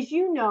 as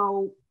you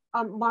know,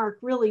 Mark,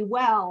 really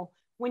well,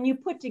 when you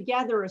put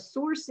together a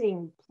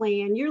sourcing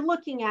plan, you're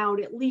looking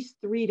out at least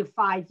 3 to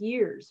 5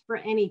 years for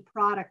any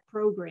product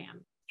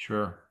program.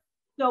 Sure.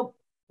 So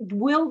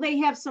will they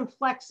have some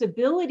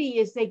flexibility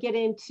as they get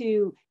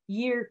into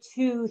year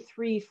 2,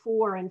 3,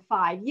 4, and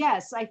 5?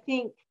 Yes, I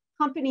think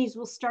companies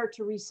will start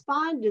to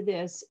respond to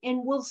this,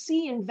 and we'll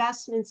see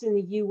investments in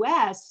the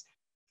US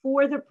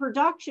for the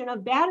production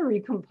of battery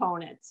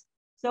components.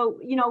 So,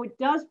 it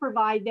does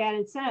provide that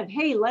incentive.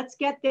 Hey, let's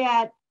get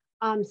that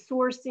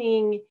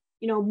sourcing,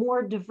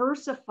 more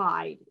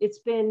diversified. It's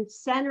been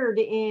centered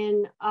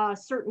in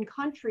certain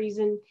countries,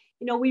 and,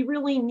 we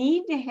really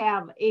need to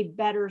have a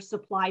better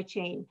supply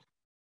chain.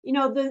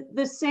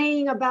 The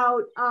saying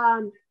about,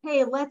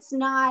 hey, let's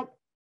not,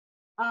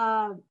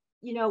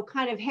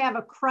 kind of have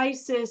a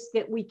crisis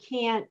that we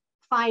can't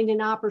find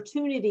an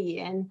opportunity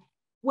in.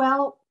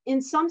 Well, in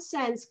some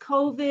sense,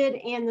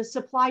 COVID and the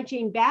supply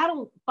chain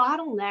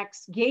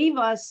bottlenecks gave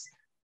us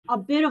a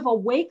bit of a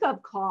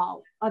wake-up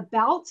call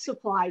about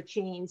supply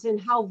chains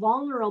and how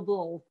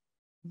vulnerable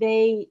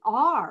they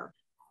are.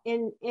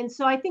 And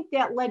so I think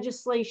that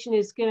legislation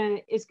is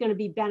gonna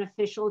be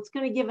beneficial. It's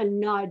gonna give a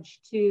nudge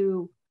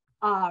to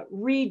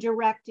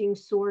redirecting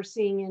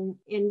sourcing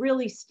and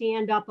really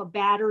stand up a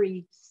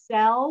battery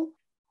cell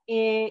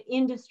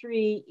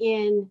industry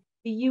in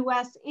the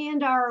US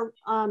and our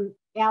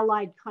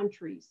allied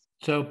countries.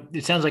 So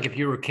it sounds like if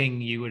you were king,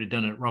 you would have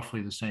done it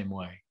roughly the same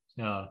way.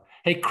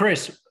 Hey,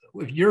 Cris,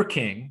 if you're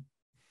king,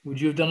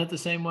 would you have done it the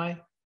same way?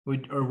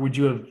 Would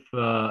you have,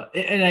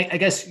 and I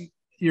guess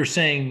you're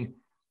saying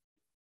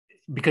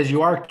because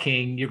you are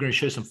king, you're going to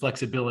show some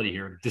flexibility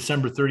here.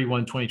 December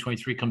 31,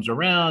 2023 comes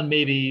around,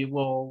 maybe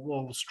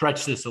we'll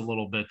stretch this a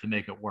little bit to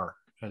make it work,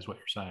 is what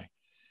you're saying.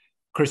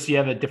 Cris, do you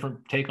have a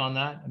different take on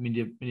that? I mean, do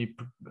you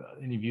have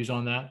any views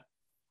on that?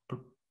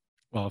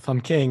 Well, if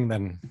I'm king,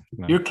 then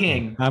you're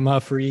king. I'm a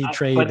free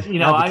trade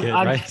advocate,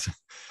 right?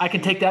 I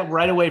can take that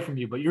right away from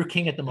you, but you're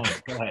king at the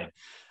moment. Go ahead.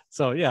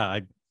 So yeah,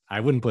 I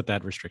wouldn't put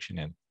that restriction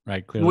in,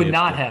 right? Clearly, would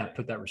not have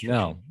put that restriction.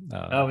 No.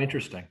 Oh,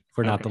 interesting. If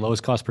we're not the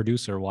lowest cost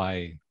producer,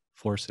 why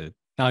force it?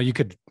 Now you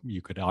could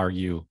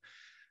argue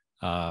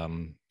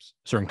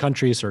certain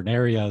countries, certain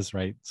areas,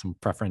 right? Some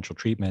preferential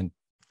treatment,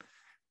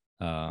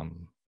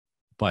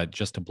 but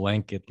just to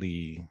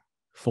blanketly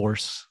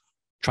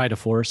try to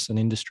force an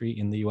industry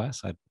in the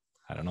U.S.,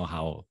 I don't know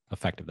how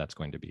effective that's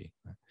going to be.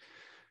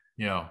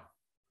 Yeah.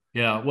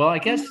 Yeah. Well, I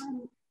guess,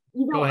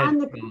 go ahead.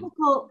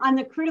 On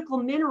the critical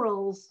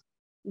minerals,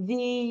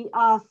 the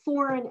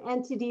foreign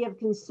entity of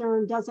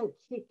concern doesn't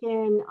kick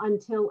in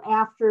until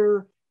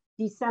after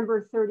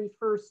December 31st,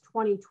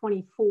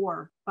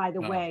 2024, by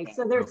the way.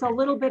 So there's a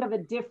little bit of a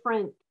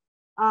different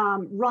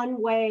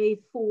runway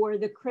for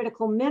the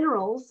critical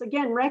minerals.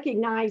 Again,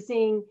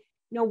 recognizing,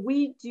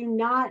 we do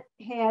not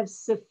have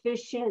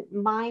sufficient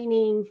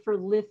mining for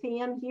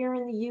lithium here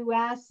in the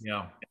US.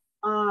 Yeah.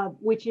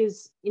 Which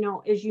is,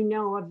 as you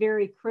know, a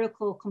very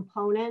critical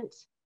component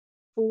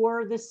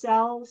for the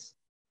cells.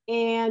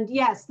 And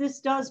yes,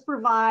 this does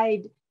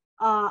provide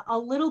a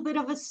little bit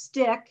of a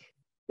stick.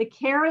 The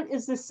carrot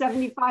is the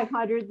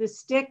 7,500. The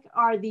stick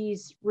are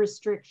these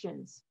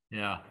restrictions.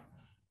 Yeah.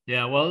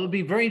 Yeah. Well, it'll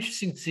be very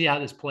interesting to see how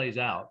this plays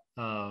out,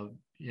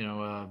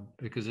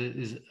 because it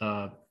is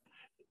a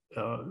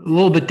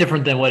little bit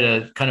different than what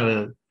a kind of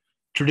a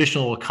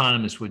traditional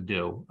economist would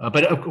do.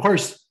 But of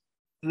course,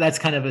 that's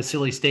kind of a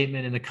silly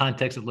statement in the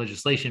context of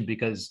legislation,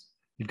 because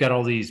you've got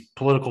all these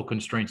political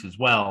constraints as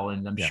well.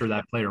 And I'm sure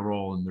that played a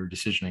role in their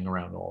decisioning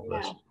around all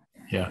of this.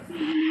 Yeah.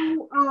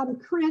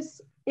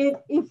 Cris,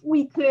 if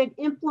we could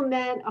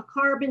implement a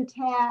carbon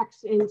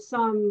tax and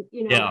some,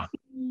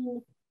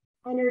 clean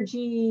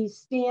energy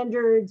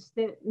standards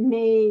that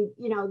may,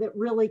 that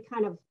really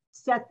kind of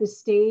set the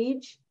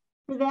stage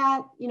for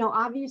that,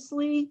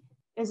 obviously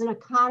as an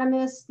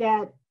economist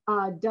that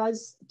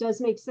does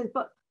make sense,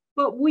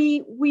 but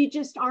we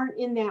just aren't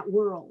in that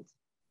world.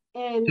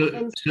 And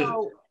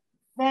so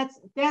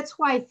that's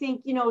why I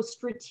think,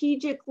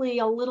 strategically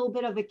a little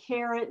bit of a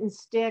carrot and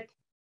stick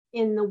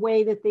in the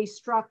way that they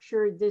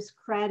structured this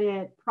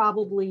credit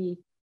probably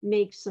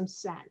makes some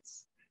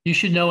sense. You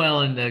should know,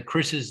 Ellen, that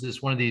Cris is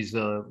this one of these,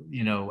 out in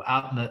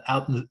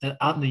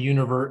the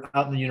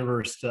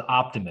universe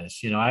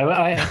optimists.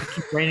 I have to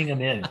keep reining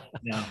him in.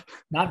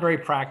 Not very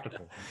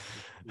practical,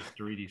 this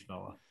Dorides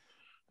fella.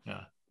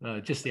 Yeah,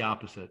 just the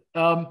opposite.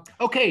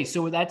 Okay,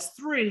 so that's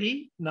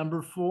 3.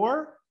 Number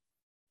 4.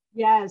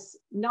 Yes,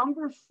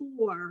 number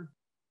 4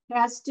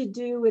 has to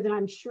do with, and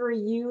I'm sure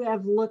you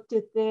have looked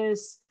at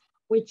this,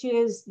 which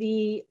is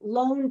the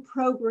Loan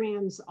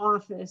Programs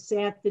Office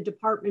at the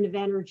Department of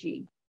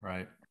Energy.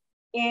 Right.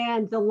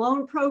 And the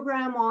Loan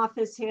Program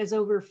Office has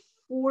over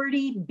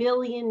 $40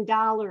 billion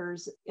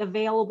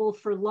available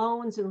for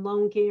loans and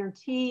loan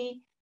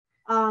guarantee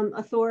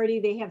authority.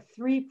 They have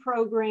 3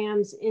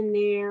 programs in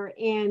there,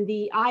 and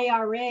the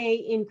IRA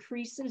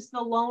increases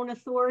the loan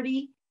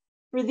authority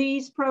for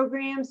these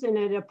programs, and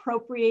it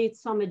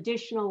appropriates some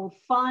additional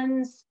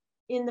funds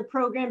in the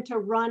program to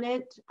run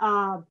it,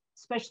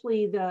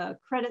 especially the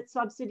credit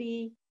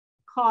subsidy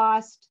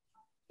cost.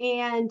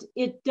 And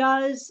it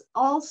does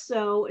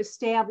also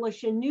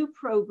establish a new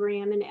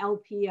program in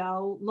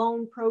LPO,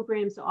 Loan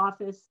Programs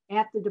Office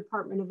at the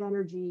Department of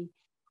Energy,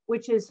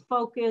 which is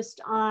focused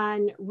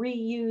on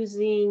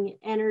reusing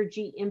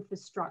energy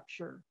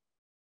infrastructure.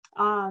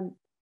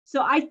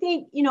 So I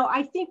think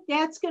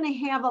that's going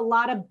to have a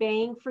lot of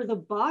bang for the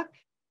buck.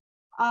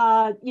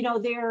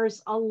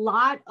 There's a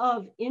lot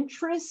of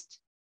interest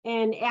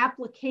and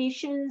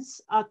applications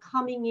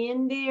coming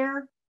in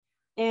there.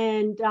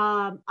 And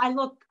I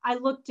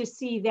look to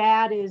see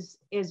that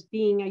as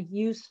being a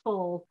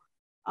useful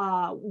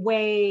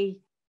way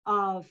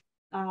of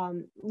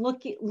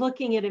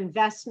looking at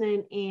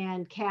investment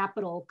and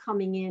capital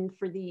coming in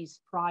for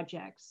these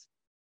projects.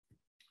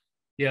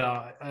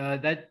 Yeah,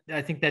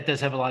 I think that does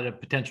have a lot of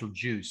potential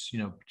juice,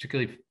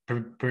 particularly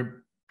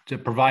to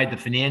provide the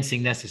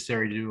financing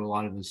necessary to do a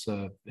lot of this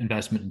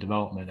investment and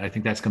development. I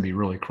think that's going to be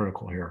really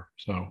critical here.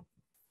 So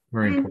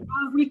very important.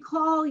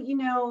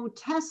 Recall,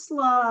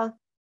 Tesla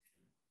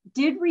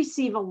did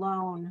receive a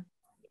loan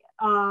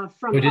from.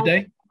 Oh, did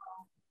they?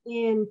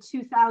 In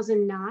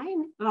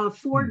 2009.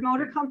 Ford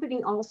Motor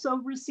Company also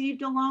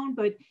received a loan,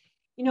 but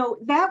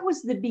that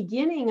was the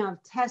beginning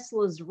of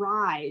Tesla's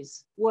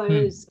rise,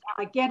 was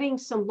getting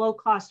some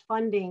low-cost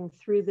funding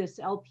through this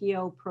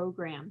LPO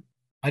program.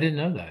 I didn't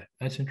know that.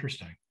 That's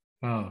interesting.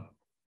 Oh,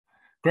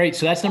 great.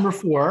 So that's number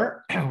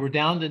 4. We're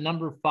down to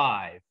number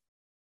 5.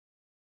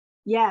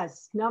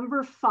 Yes,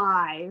 number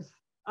 5.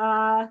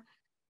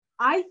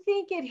 I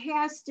think it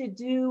has to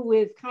do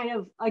with kind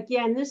of,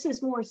 again, this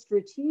is more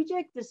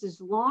strategic. This is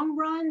long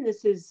run.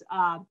 This is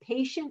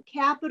patient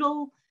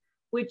capital,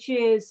 which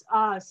is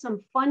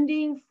some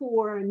funding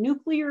for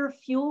nuclear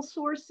fuel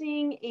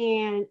sourcing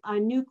and a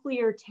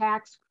nuclear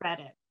tax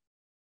credit.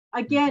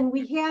 Again,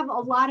 we have a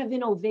lot of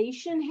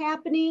innovation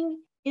happening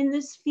in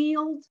this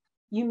field.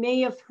 You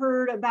may have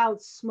heard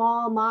about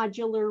small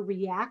modular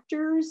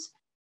reactors.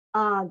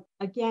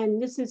 Again,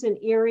 this is an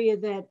area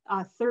that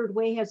Third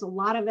Way has a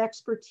lot of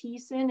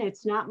expertise in.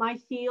 It's not my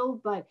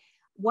field, but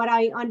what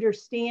I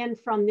understand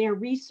from their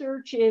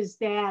research is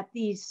that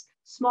these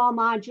small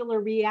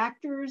modular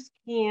reactors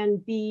can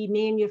be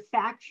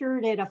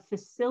manufactured at a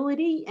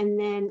facility and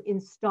then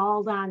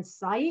installed on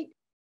site.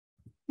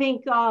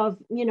 Think of,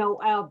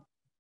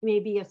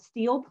 maybe a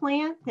steel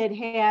plant that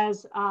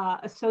has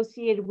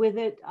associated with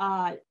it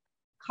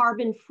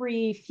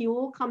carbon-free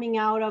fuel coming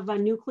out of a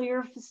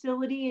nuclear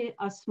facility,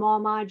 a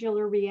small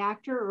modular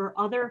reactor, or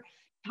other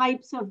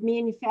types of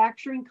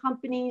manufacturing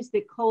companies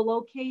that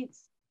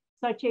co-locates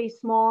such a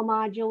small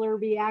modular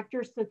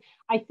reactor. So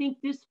I think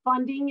this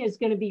funding is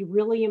going to be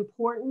really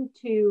important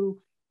to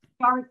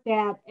start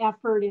that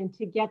effort and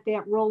to get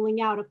that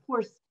rolling out. Of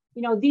course,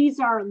 you know, these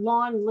are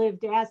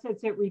long-lived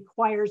assets that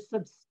require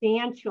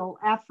substantial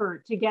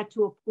effort to get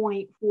to a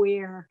point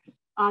where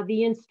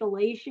the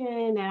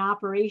installation and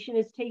operation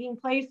is taking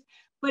place.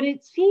 But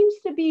it seems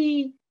to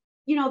be,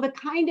 you know, the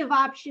kind of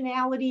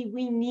optionality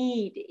we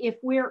need if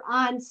we're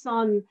on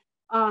some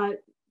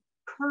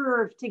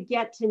curve to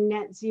get to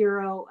net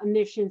zero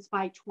emissions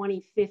by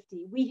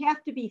 2050. We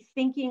have to be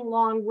thinking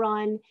long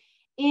run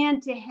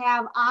and to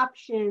have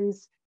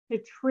options to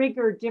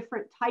trigger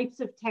different types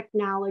of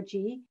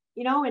technology,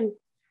 you know, and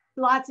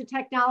lots of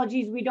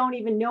technologies we don't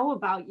even know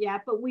about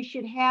yet, but we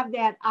should have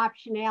that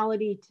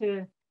optionality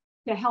to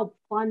help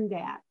fund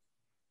that.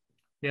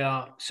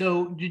 Yeah.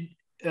 So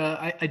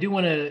I do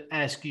want to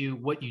ask you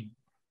what you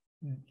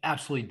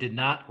absolutely did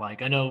not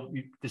like. I know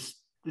this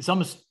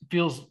almost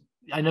feels,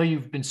 I know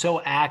you've been so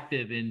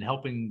active in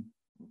helping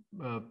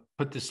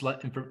put this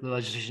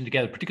legislation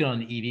together,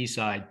 particularly on the EV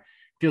side.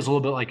 Feels a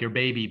little bit like your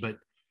baby, but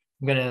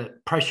I'm going to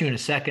press you in a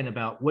second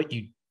about what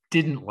you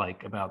didn't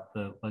like about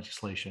the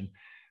legislation.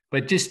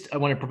 But just, I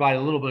want to provide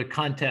a little bit of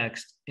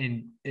context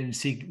and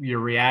see your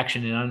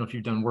reaction. And I don't know if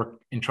you've done work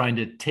in trying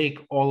to take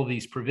all of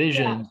these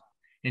provisions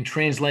and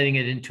translating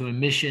it into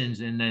emissions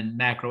and then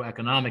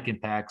macroeconomic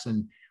impacts.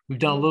 And we've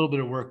done a little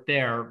bit of work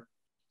there.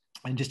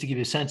 And just to give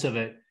you a sense of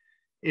it,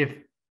 if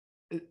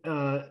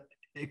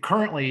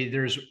currently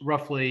there's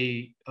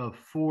roughly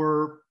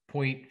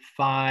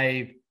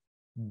 4.5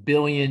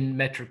 billion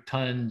metric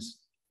tons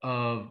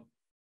of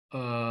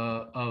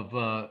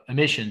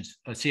emissions,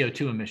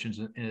 CO2 emissions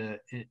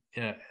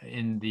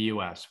in the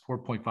U.S.,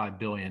 4.5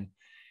 billion.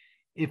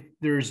 If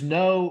there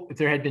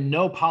had been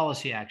no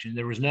policy action,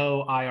 there was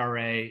no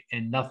IRA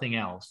and nothing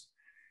else,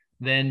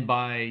 then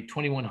by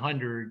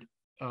 2100,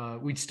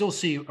 we'd still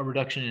see a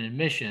reduction in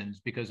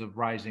emissions because of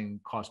rising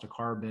cost of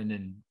carbon,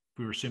 and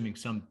we were assuming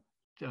some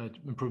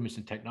improvements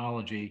in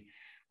technology.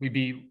 We'd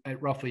be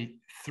at roughly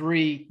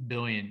 3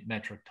 billion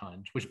metric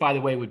tons, which, by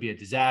the way, would be a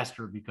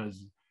disaster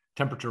because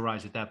temperature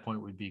rise at that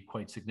point would be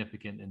quite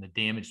significant and the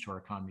damage to our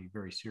economy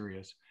very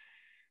serious.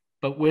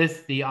 But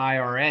with the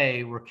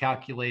IRA, we're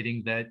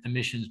calculating that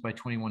emissions by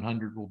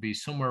 2100 will be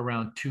somewhere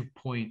around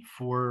 2.4,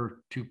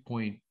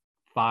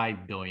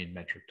 2.5 billion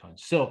metric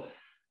tons. So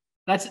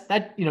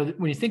that, you know,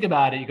 when you think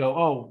about it, you go,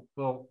 oh,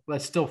 well,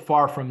 that's still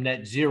far from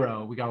net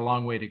zero. We got a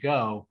long way to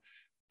go.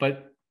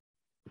 But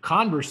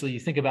conversely, you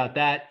think about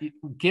that,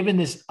 given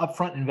this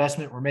upfront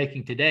investment we're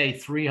making today,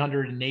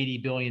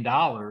 $380 billion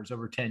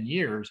over 10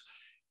 years,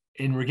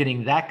 and we're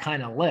getting that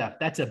kind of lift,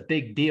 that's a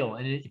big deal.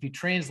 And if you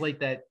translate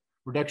that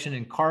reduction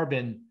in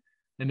carbon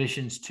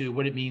emissions to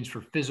what it means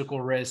for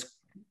physical risk,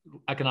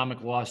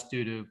 economic loss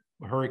due to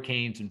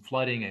hurricanes and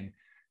flooding, and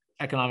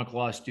economic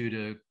loss due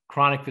to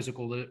chronic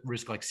physical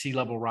risk like sea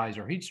level rise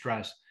or heat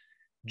stress,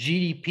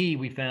 GDP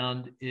we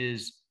found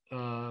is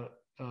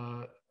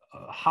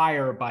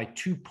higher by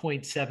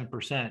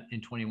 2.7%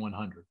 in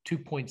 2100,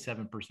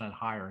 2.7%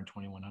 higher in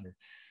 2100.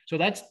 So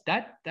that's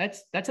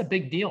a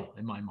big deal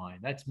in my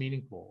mind. That's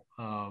meaningful.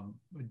 Have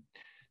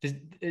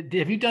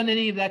you done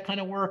any of that kind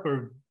of work,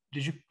 or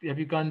have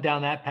you gone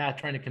down that path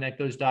trying to connect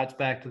those dots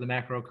back to the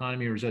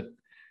macroeconomy, or is that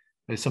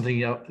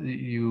something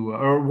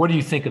or what do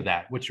you think of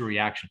that? What's your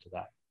reaction to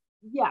that?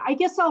 Yeah, I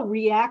guess I'll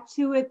react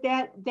to it.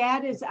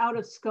 That is out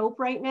of scope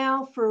right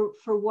now for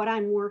what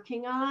I'm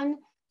working on.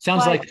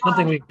 Sounds like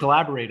something we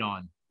collaborate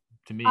on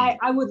to me.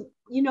 I would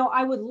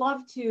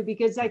love to,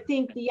 because I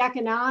think the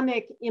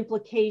economic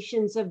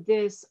implications of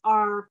this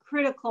are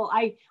critical.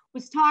 I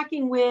was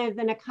talking with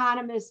an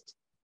economist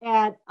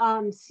at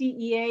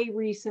CEA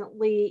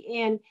recently,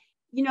 and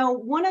you know,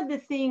 one of the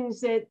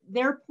things that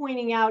they're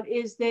pointing out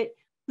is that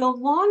the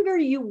longer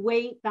you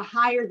wait, the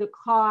higher the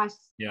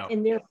costs,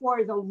 and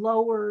therefore the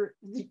lower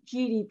the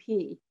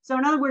GDP. So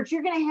in other words,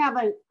 you're going to have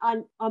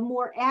a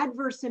more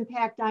adverse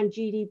impact on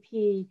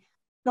GDP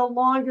the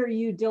longer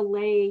you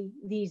delay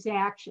these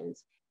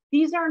actions.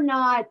 These are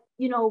not,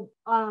 you know,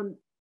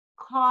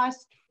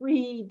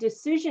 cost-free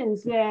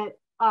decisions that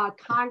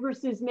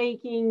Congress is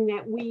making,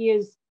 that we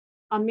as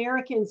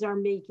Americans are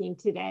making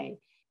today.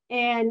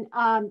 And,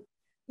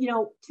 you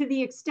know, to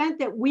the extent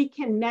that we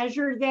can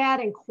measure that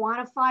and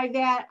quantify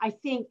that, I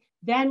think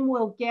then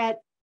we'll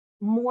get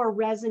more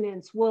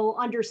resonance. We'll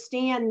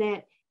understand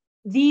that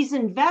these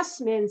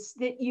investments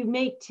that you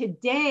make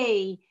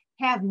today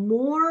have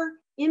more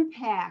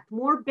impact,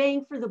 more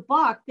bang for the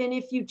buck than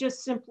if you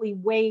just simply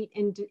wait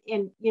and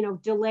you know,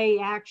 delay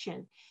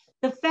action.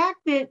 The fact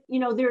that, you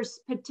know, there's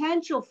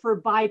potential for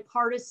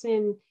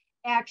bipartisan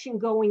action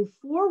going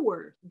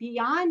forward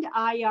beyond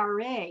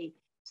IRA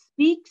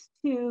speaks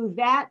to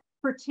that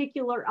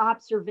particular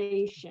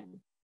observation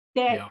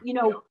that, you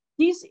know,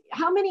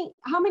 how many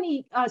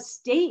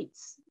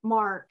states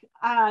Mark,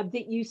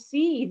 that you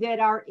see that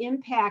are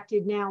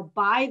impacted now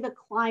by the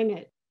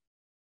climate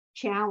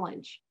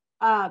challenge.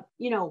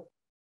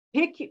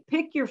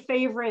 Pick your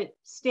favorite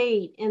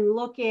state and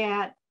look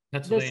at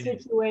the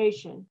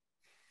situation.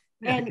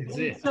 And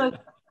so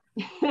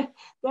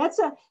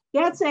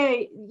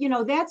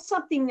that's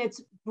something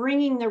that's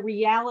bringing the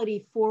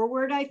reality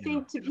forward, I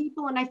think, to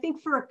people. And I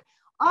think for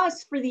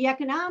us, for the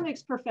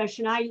economics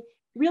profession, I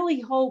really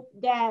hope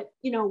that,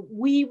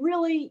 we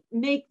really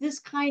make this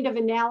kind of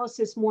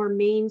analysis more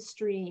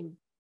mainstream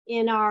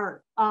in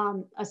our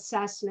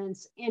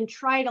assessments and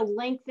try to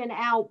lengthen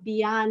out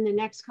beyond the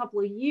next couple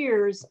of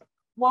years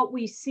what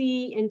we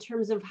see in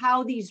terms of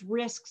how these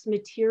risks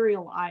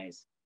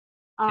materialize.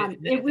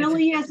 It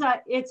really is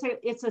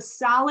it's a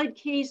solid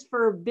case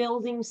for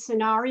building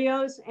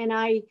scenarios, and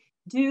I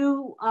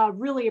do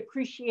really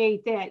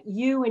appreciate that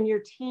you and your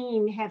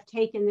team have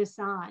taken this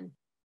on.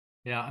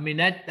 Yeah, I mean,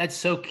 that's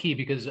so key,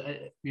 because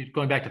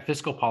going back to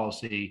fiscal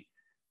policy,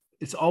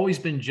 it's always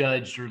been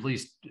judged, or at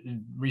least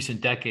in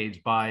recent decades,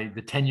 by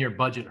the 10-year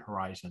budget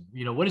horizon.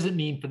 What does it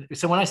mean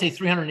so when I say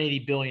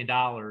 $380 billion,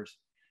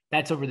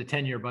 that's over the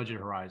 10-year budget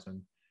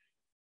horizon.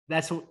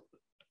 That's what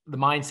the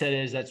mindset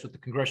is. That's what the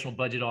Congressional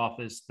Budget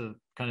Office, the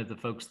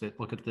folks that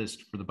look at this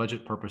for the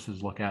budget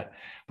purposes, look at.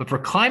 But for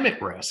climate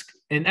risk,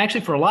 and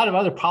actually for a lot of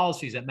other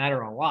policies that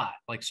matter a lot,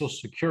 like Social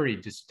Security,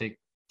 just to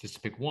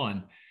pick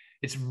one,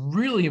 it's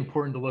really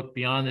important to look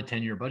beyond the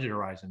 10-year budget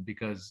horizon,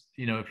 because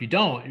if you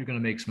don't, you're going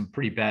to make some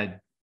pretty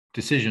bad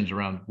decisions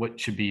around what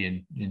should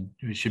be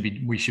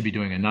we should be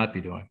doing and not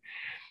be doing.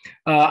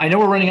 I know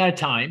we're running out of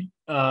time.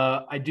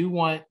 I do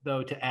want,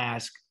 though, to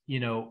ask,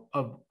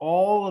 of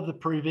all of the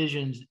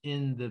provisions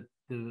in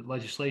the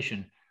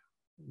legislation,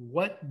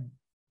 what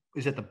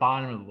is at the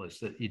bottom of the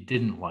list that you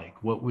didn't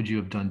like? What would you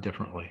have done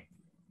differently?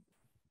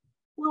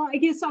 Well, I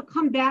guess I'll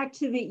come back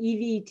to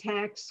the EV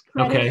tax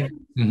credit. Okay.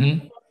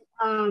 Mm-hmm.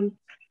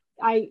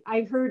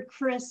 I heard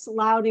Cris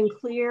loud and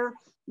clear.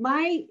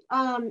 My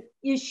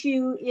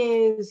issue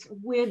is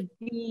with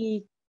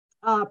the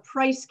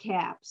price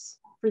caps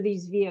for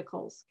these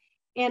vehicles.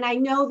 And I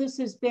know this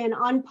has been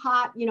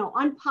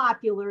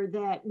unpopular,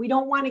 that we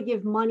don't want to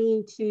give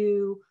money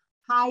to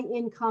high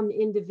income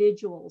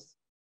individuals.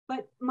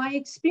 But my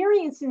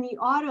experience in the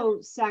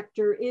auto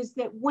sector is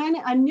that when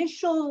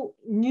initial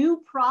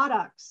new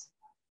products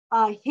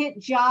hit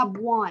job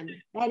one,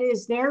 that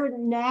is, they're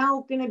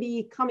now going to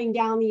be coming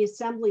down the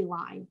assembly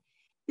line,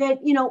 that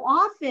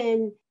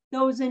often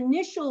those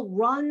initial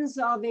runs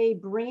of a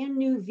brand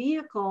new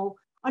vehicle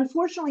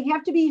unfortunately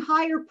have to be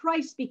higher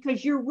priced,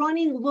 because you're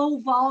running low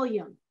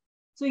volume,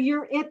 so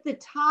you're at the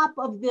top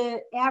of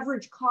the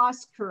average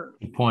cost curve.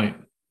 Good point.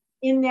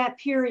 In that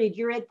period,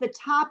 you're at the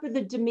top of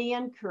the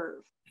demand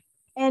curve.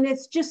 And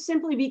it's just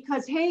simply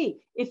because, hey,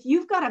 if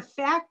you've got a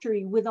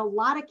factory with a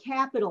lot of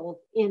capital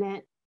in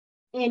it,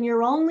 and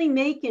you're only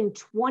making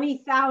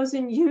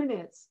 20,000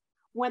 units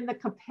when the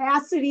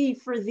capacity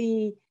for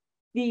the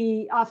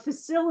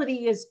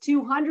facility is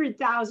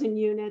 200,000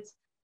 units,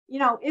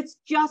 it's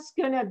just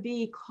going to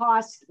be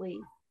costly.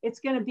 It's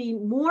going to be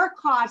more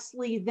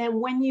costly than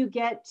when you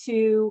get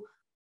to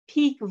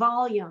peak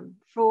volume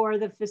for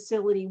the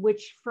facility,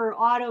 which for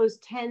autos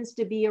tends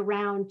to be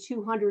around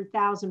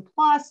 200,000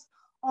 plus.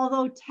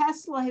 Although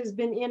Tesla has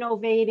been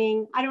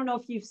innovating, I don't know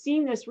if you've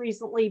seen this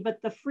recently,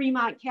 but the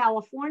Fremont,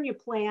 California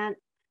plant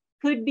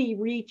could be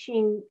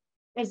reaching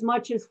as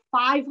much as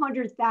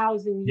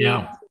 500,000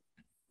 units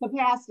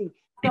capacity.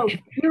 So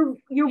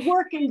you're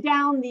working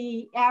down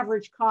the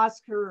average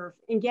cost curve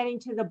and getting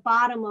to the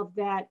bottom of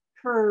that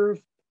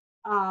curve,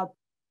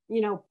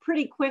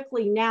 pretty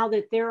quickly, now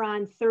that they're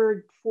on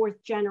third,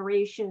 fourth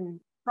generation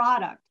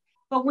product.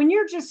 But when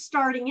you're just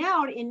starting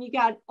out and you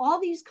got all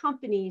these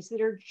companies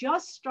that are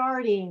just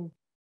starting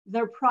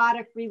their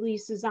product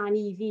releases on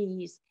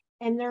EVs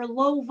and they're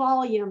low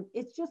volume,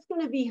 it's just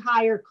going to be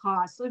higher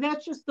cost. So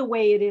that's just the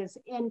way it is.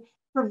 And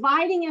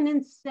providing an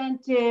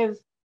incentive,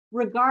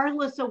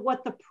 regardless of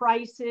what the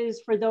price is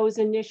for those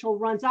initial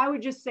runs, I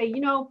would just say,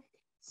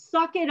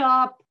 suck it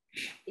up.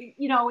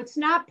 It's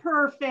not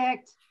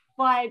perfect,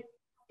 but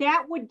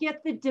that would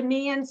get the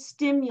demand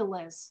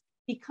stimulus,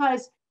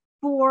 because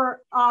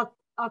for a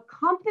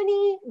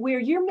company where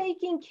you're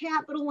making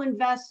capital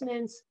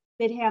investments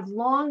that have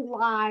long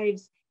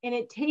lives, and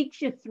it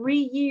takes you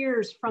 3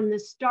 years from the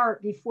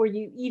start before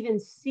you even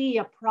see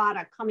a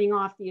product coming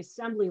off the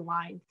assembly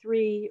line,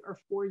 3 or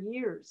 4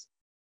 years.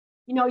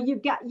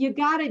 You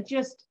got to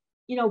just,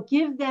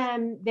 give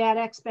them that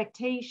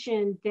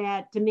expectation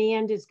that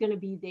demand is going to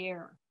be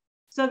there.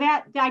 So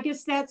that, I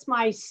guess that's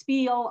my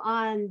spiel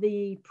on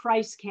the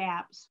price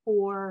caps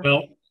for,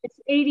 it's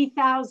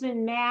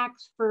 80,000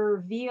 max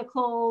for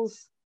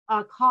vehicles,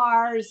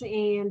 cars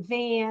and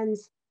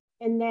vans,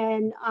 and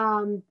then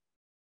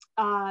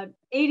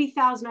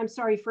 80,000, I'm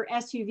sorry, for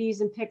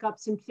SUVs and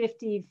pickups, and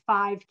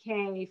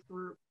 55K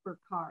for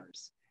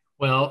cars.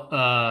 Well,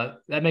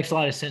 that makes a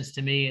lot of sense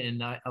to me,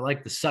 and I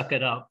like the suck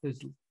it up.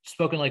 It's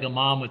spoken like a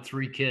mom with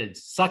 3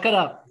 kids. Suck it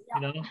up,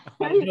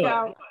 There you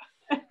go.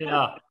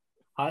 Yeah,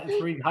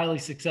 3 highly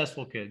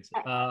successful kids.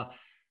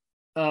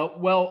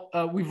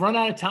 We've run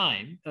out of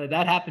time.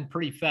 That happened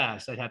pretty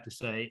fast, I'd have to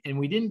say. And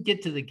we didn't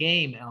get to the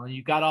game, Ellen.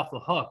 You got off the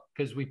hook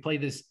because we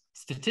played this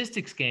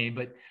statistics game,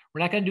 but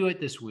we're not going to do it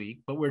this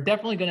week. But we're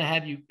definitely going to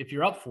have you, if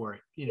you're up for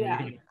it, you're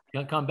going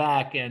to come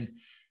back, and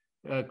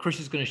Cris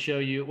is going to show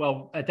you.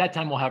 Well, at that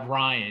time, we'll have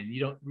Ryan.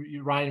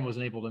 Ryan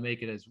wasn't able to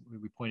make it, as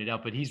we pointed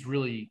out, but he's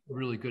really,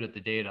 really good at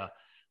the data.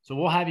 So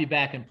we'll have you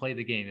back and play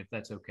the game if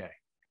that's okay.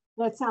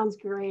 That sounds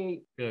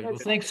great. Good. Well,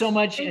 thanks so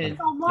much. Thanks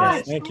so much.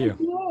 Yes, thank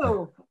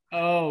you.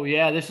 Oh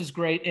yeah, this is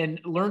great, and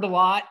learned a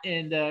lot,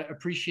 and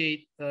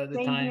appreciate the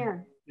Same time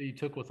here. that you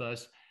took with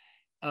us.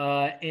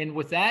 And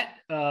with that,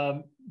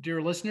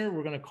 dear listener,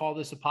 we're going to call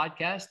this a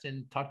podcast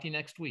and talk to you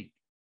next week.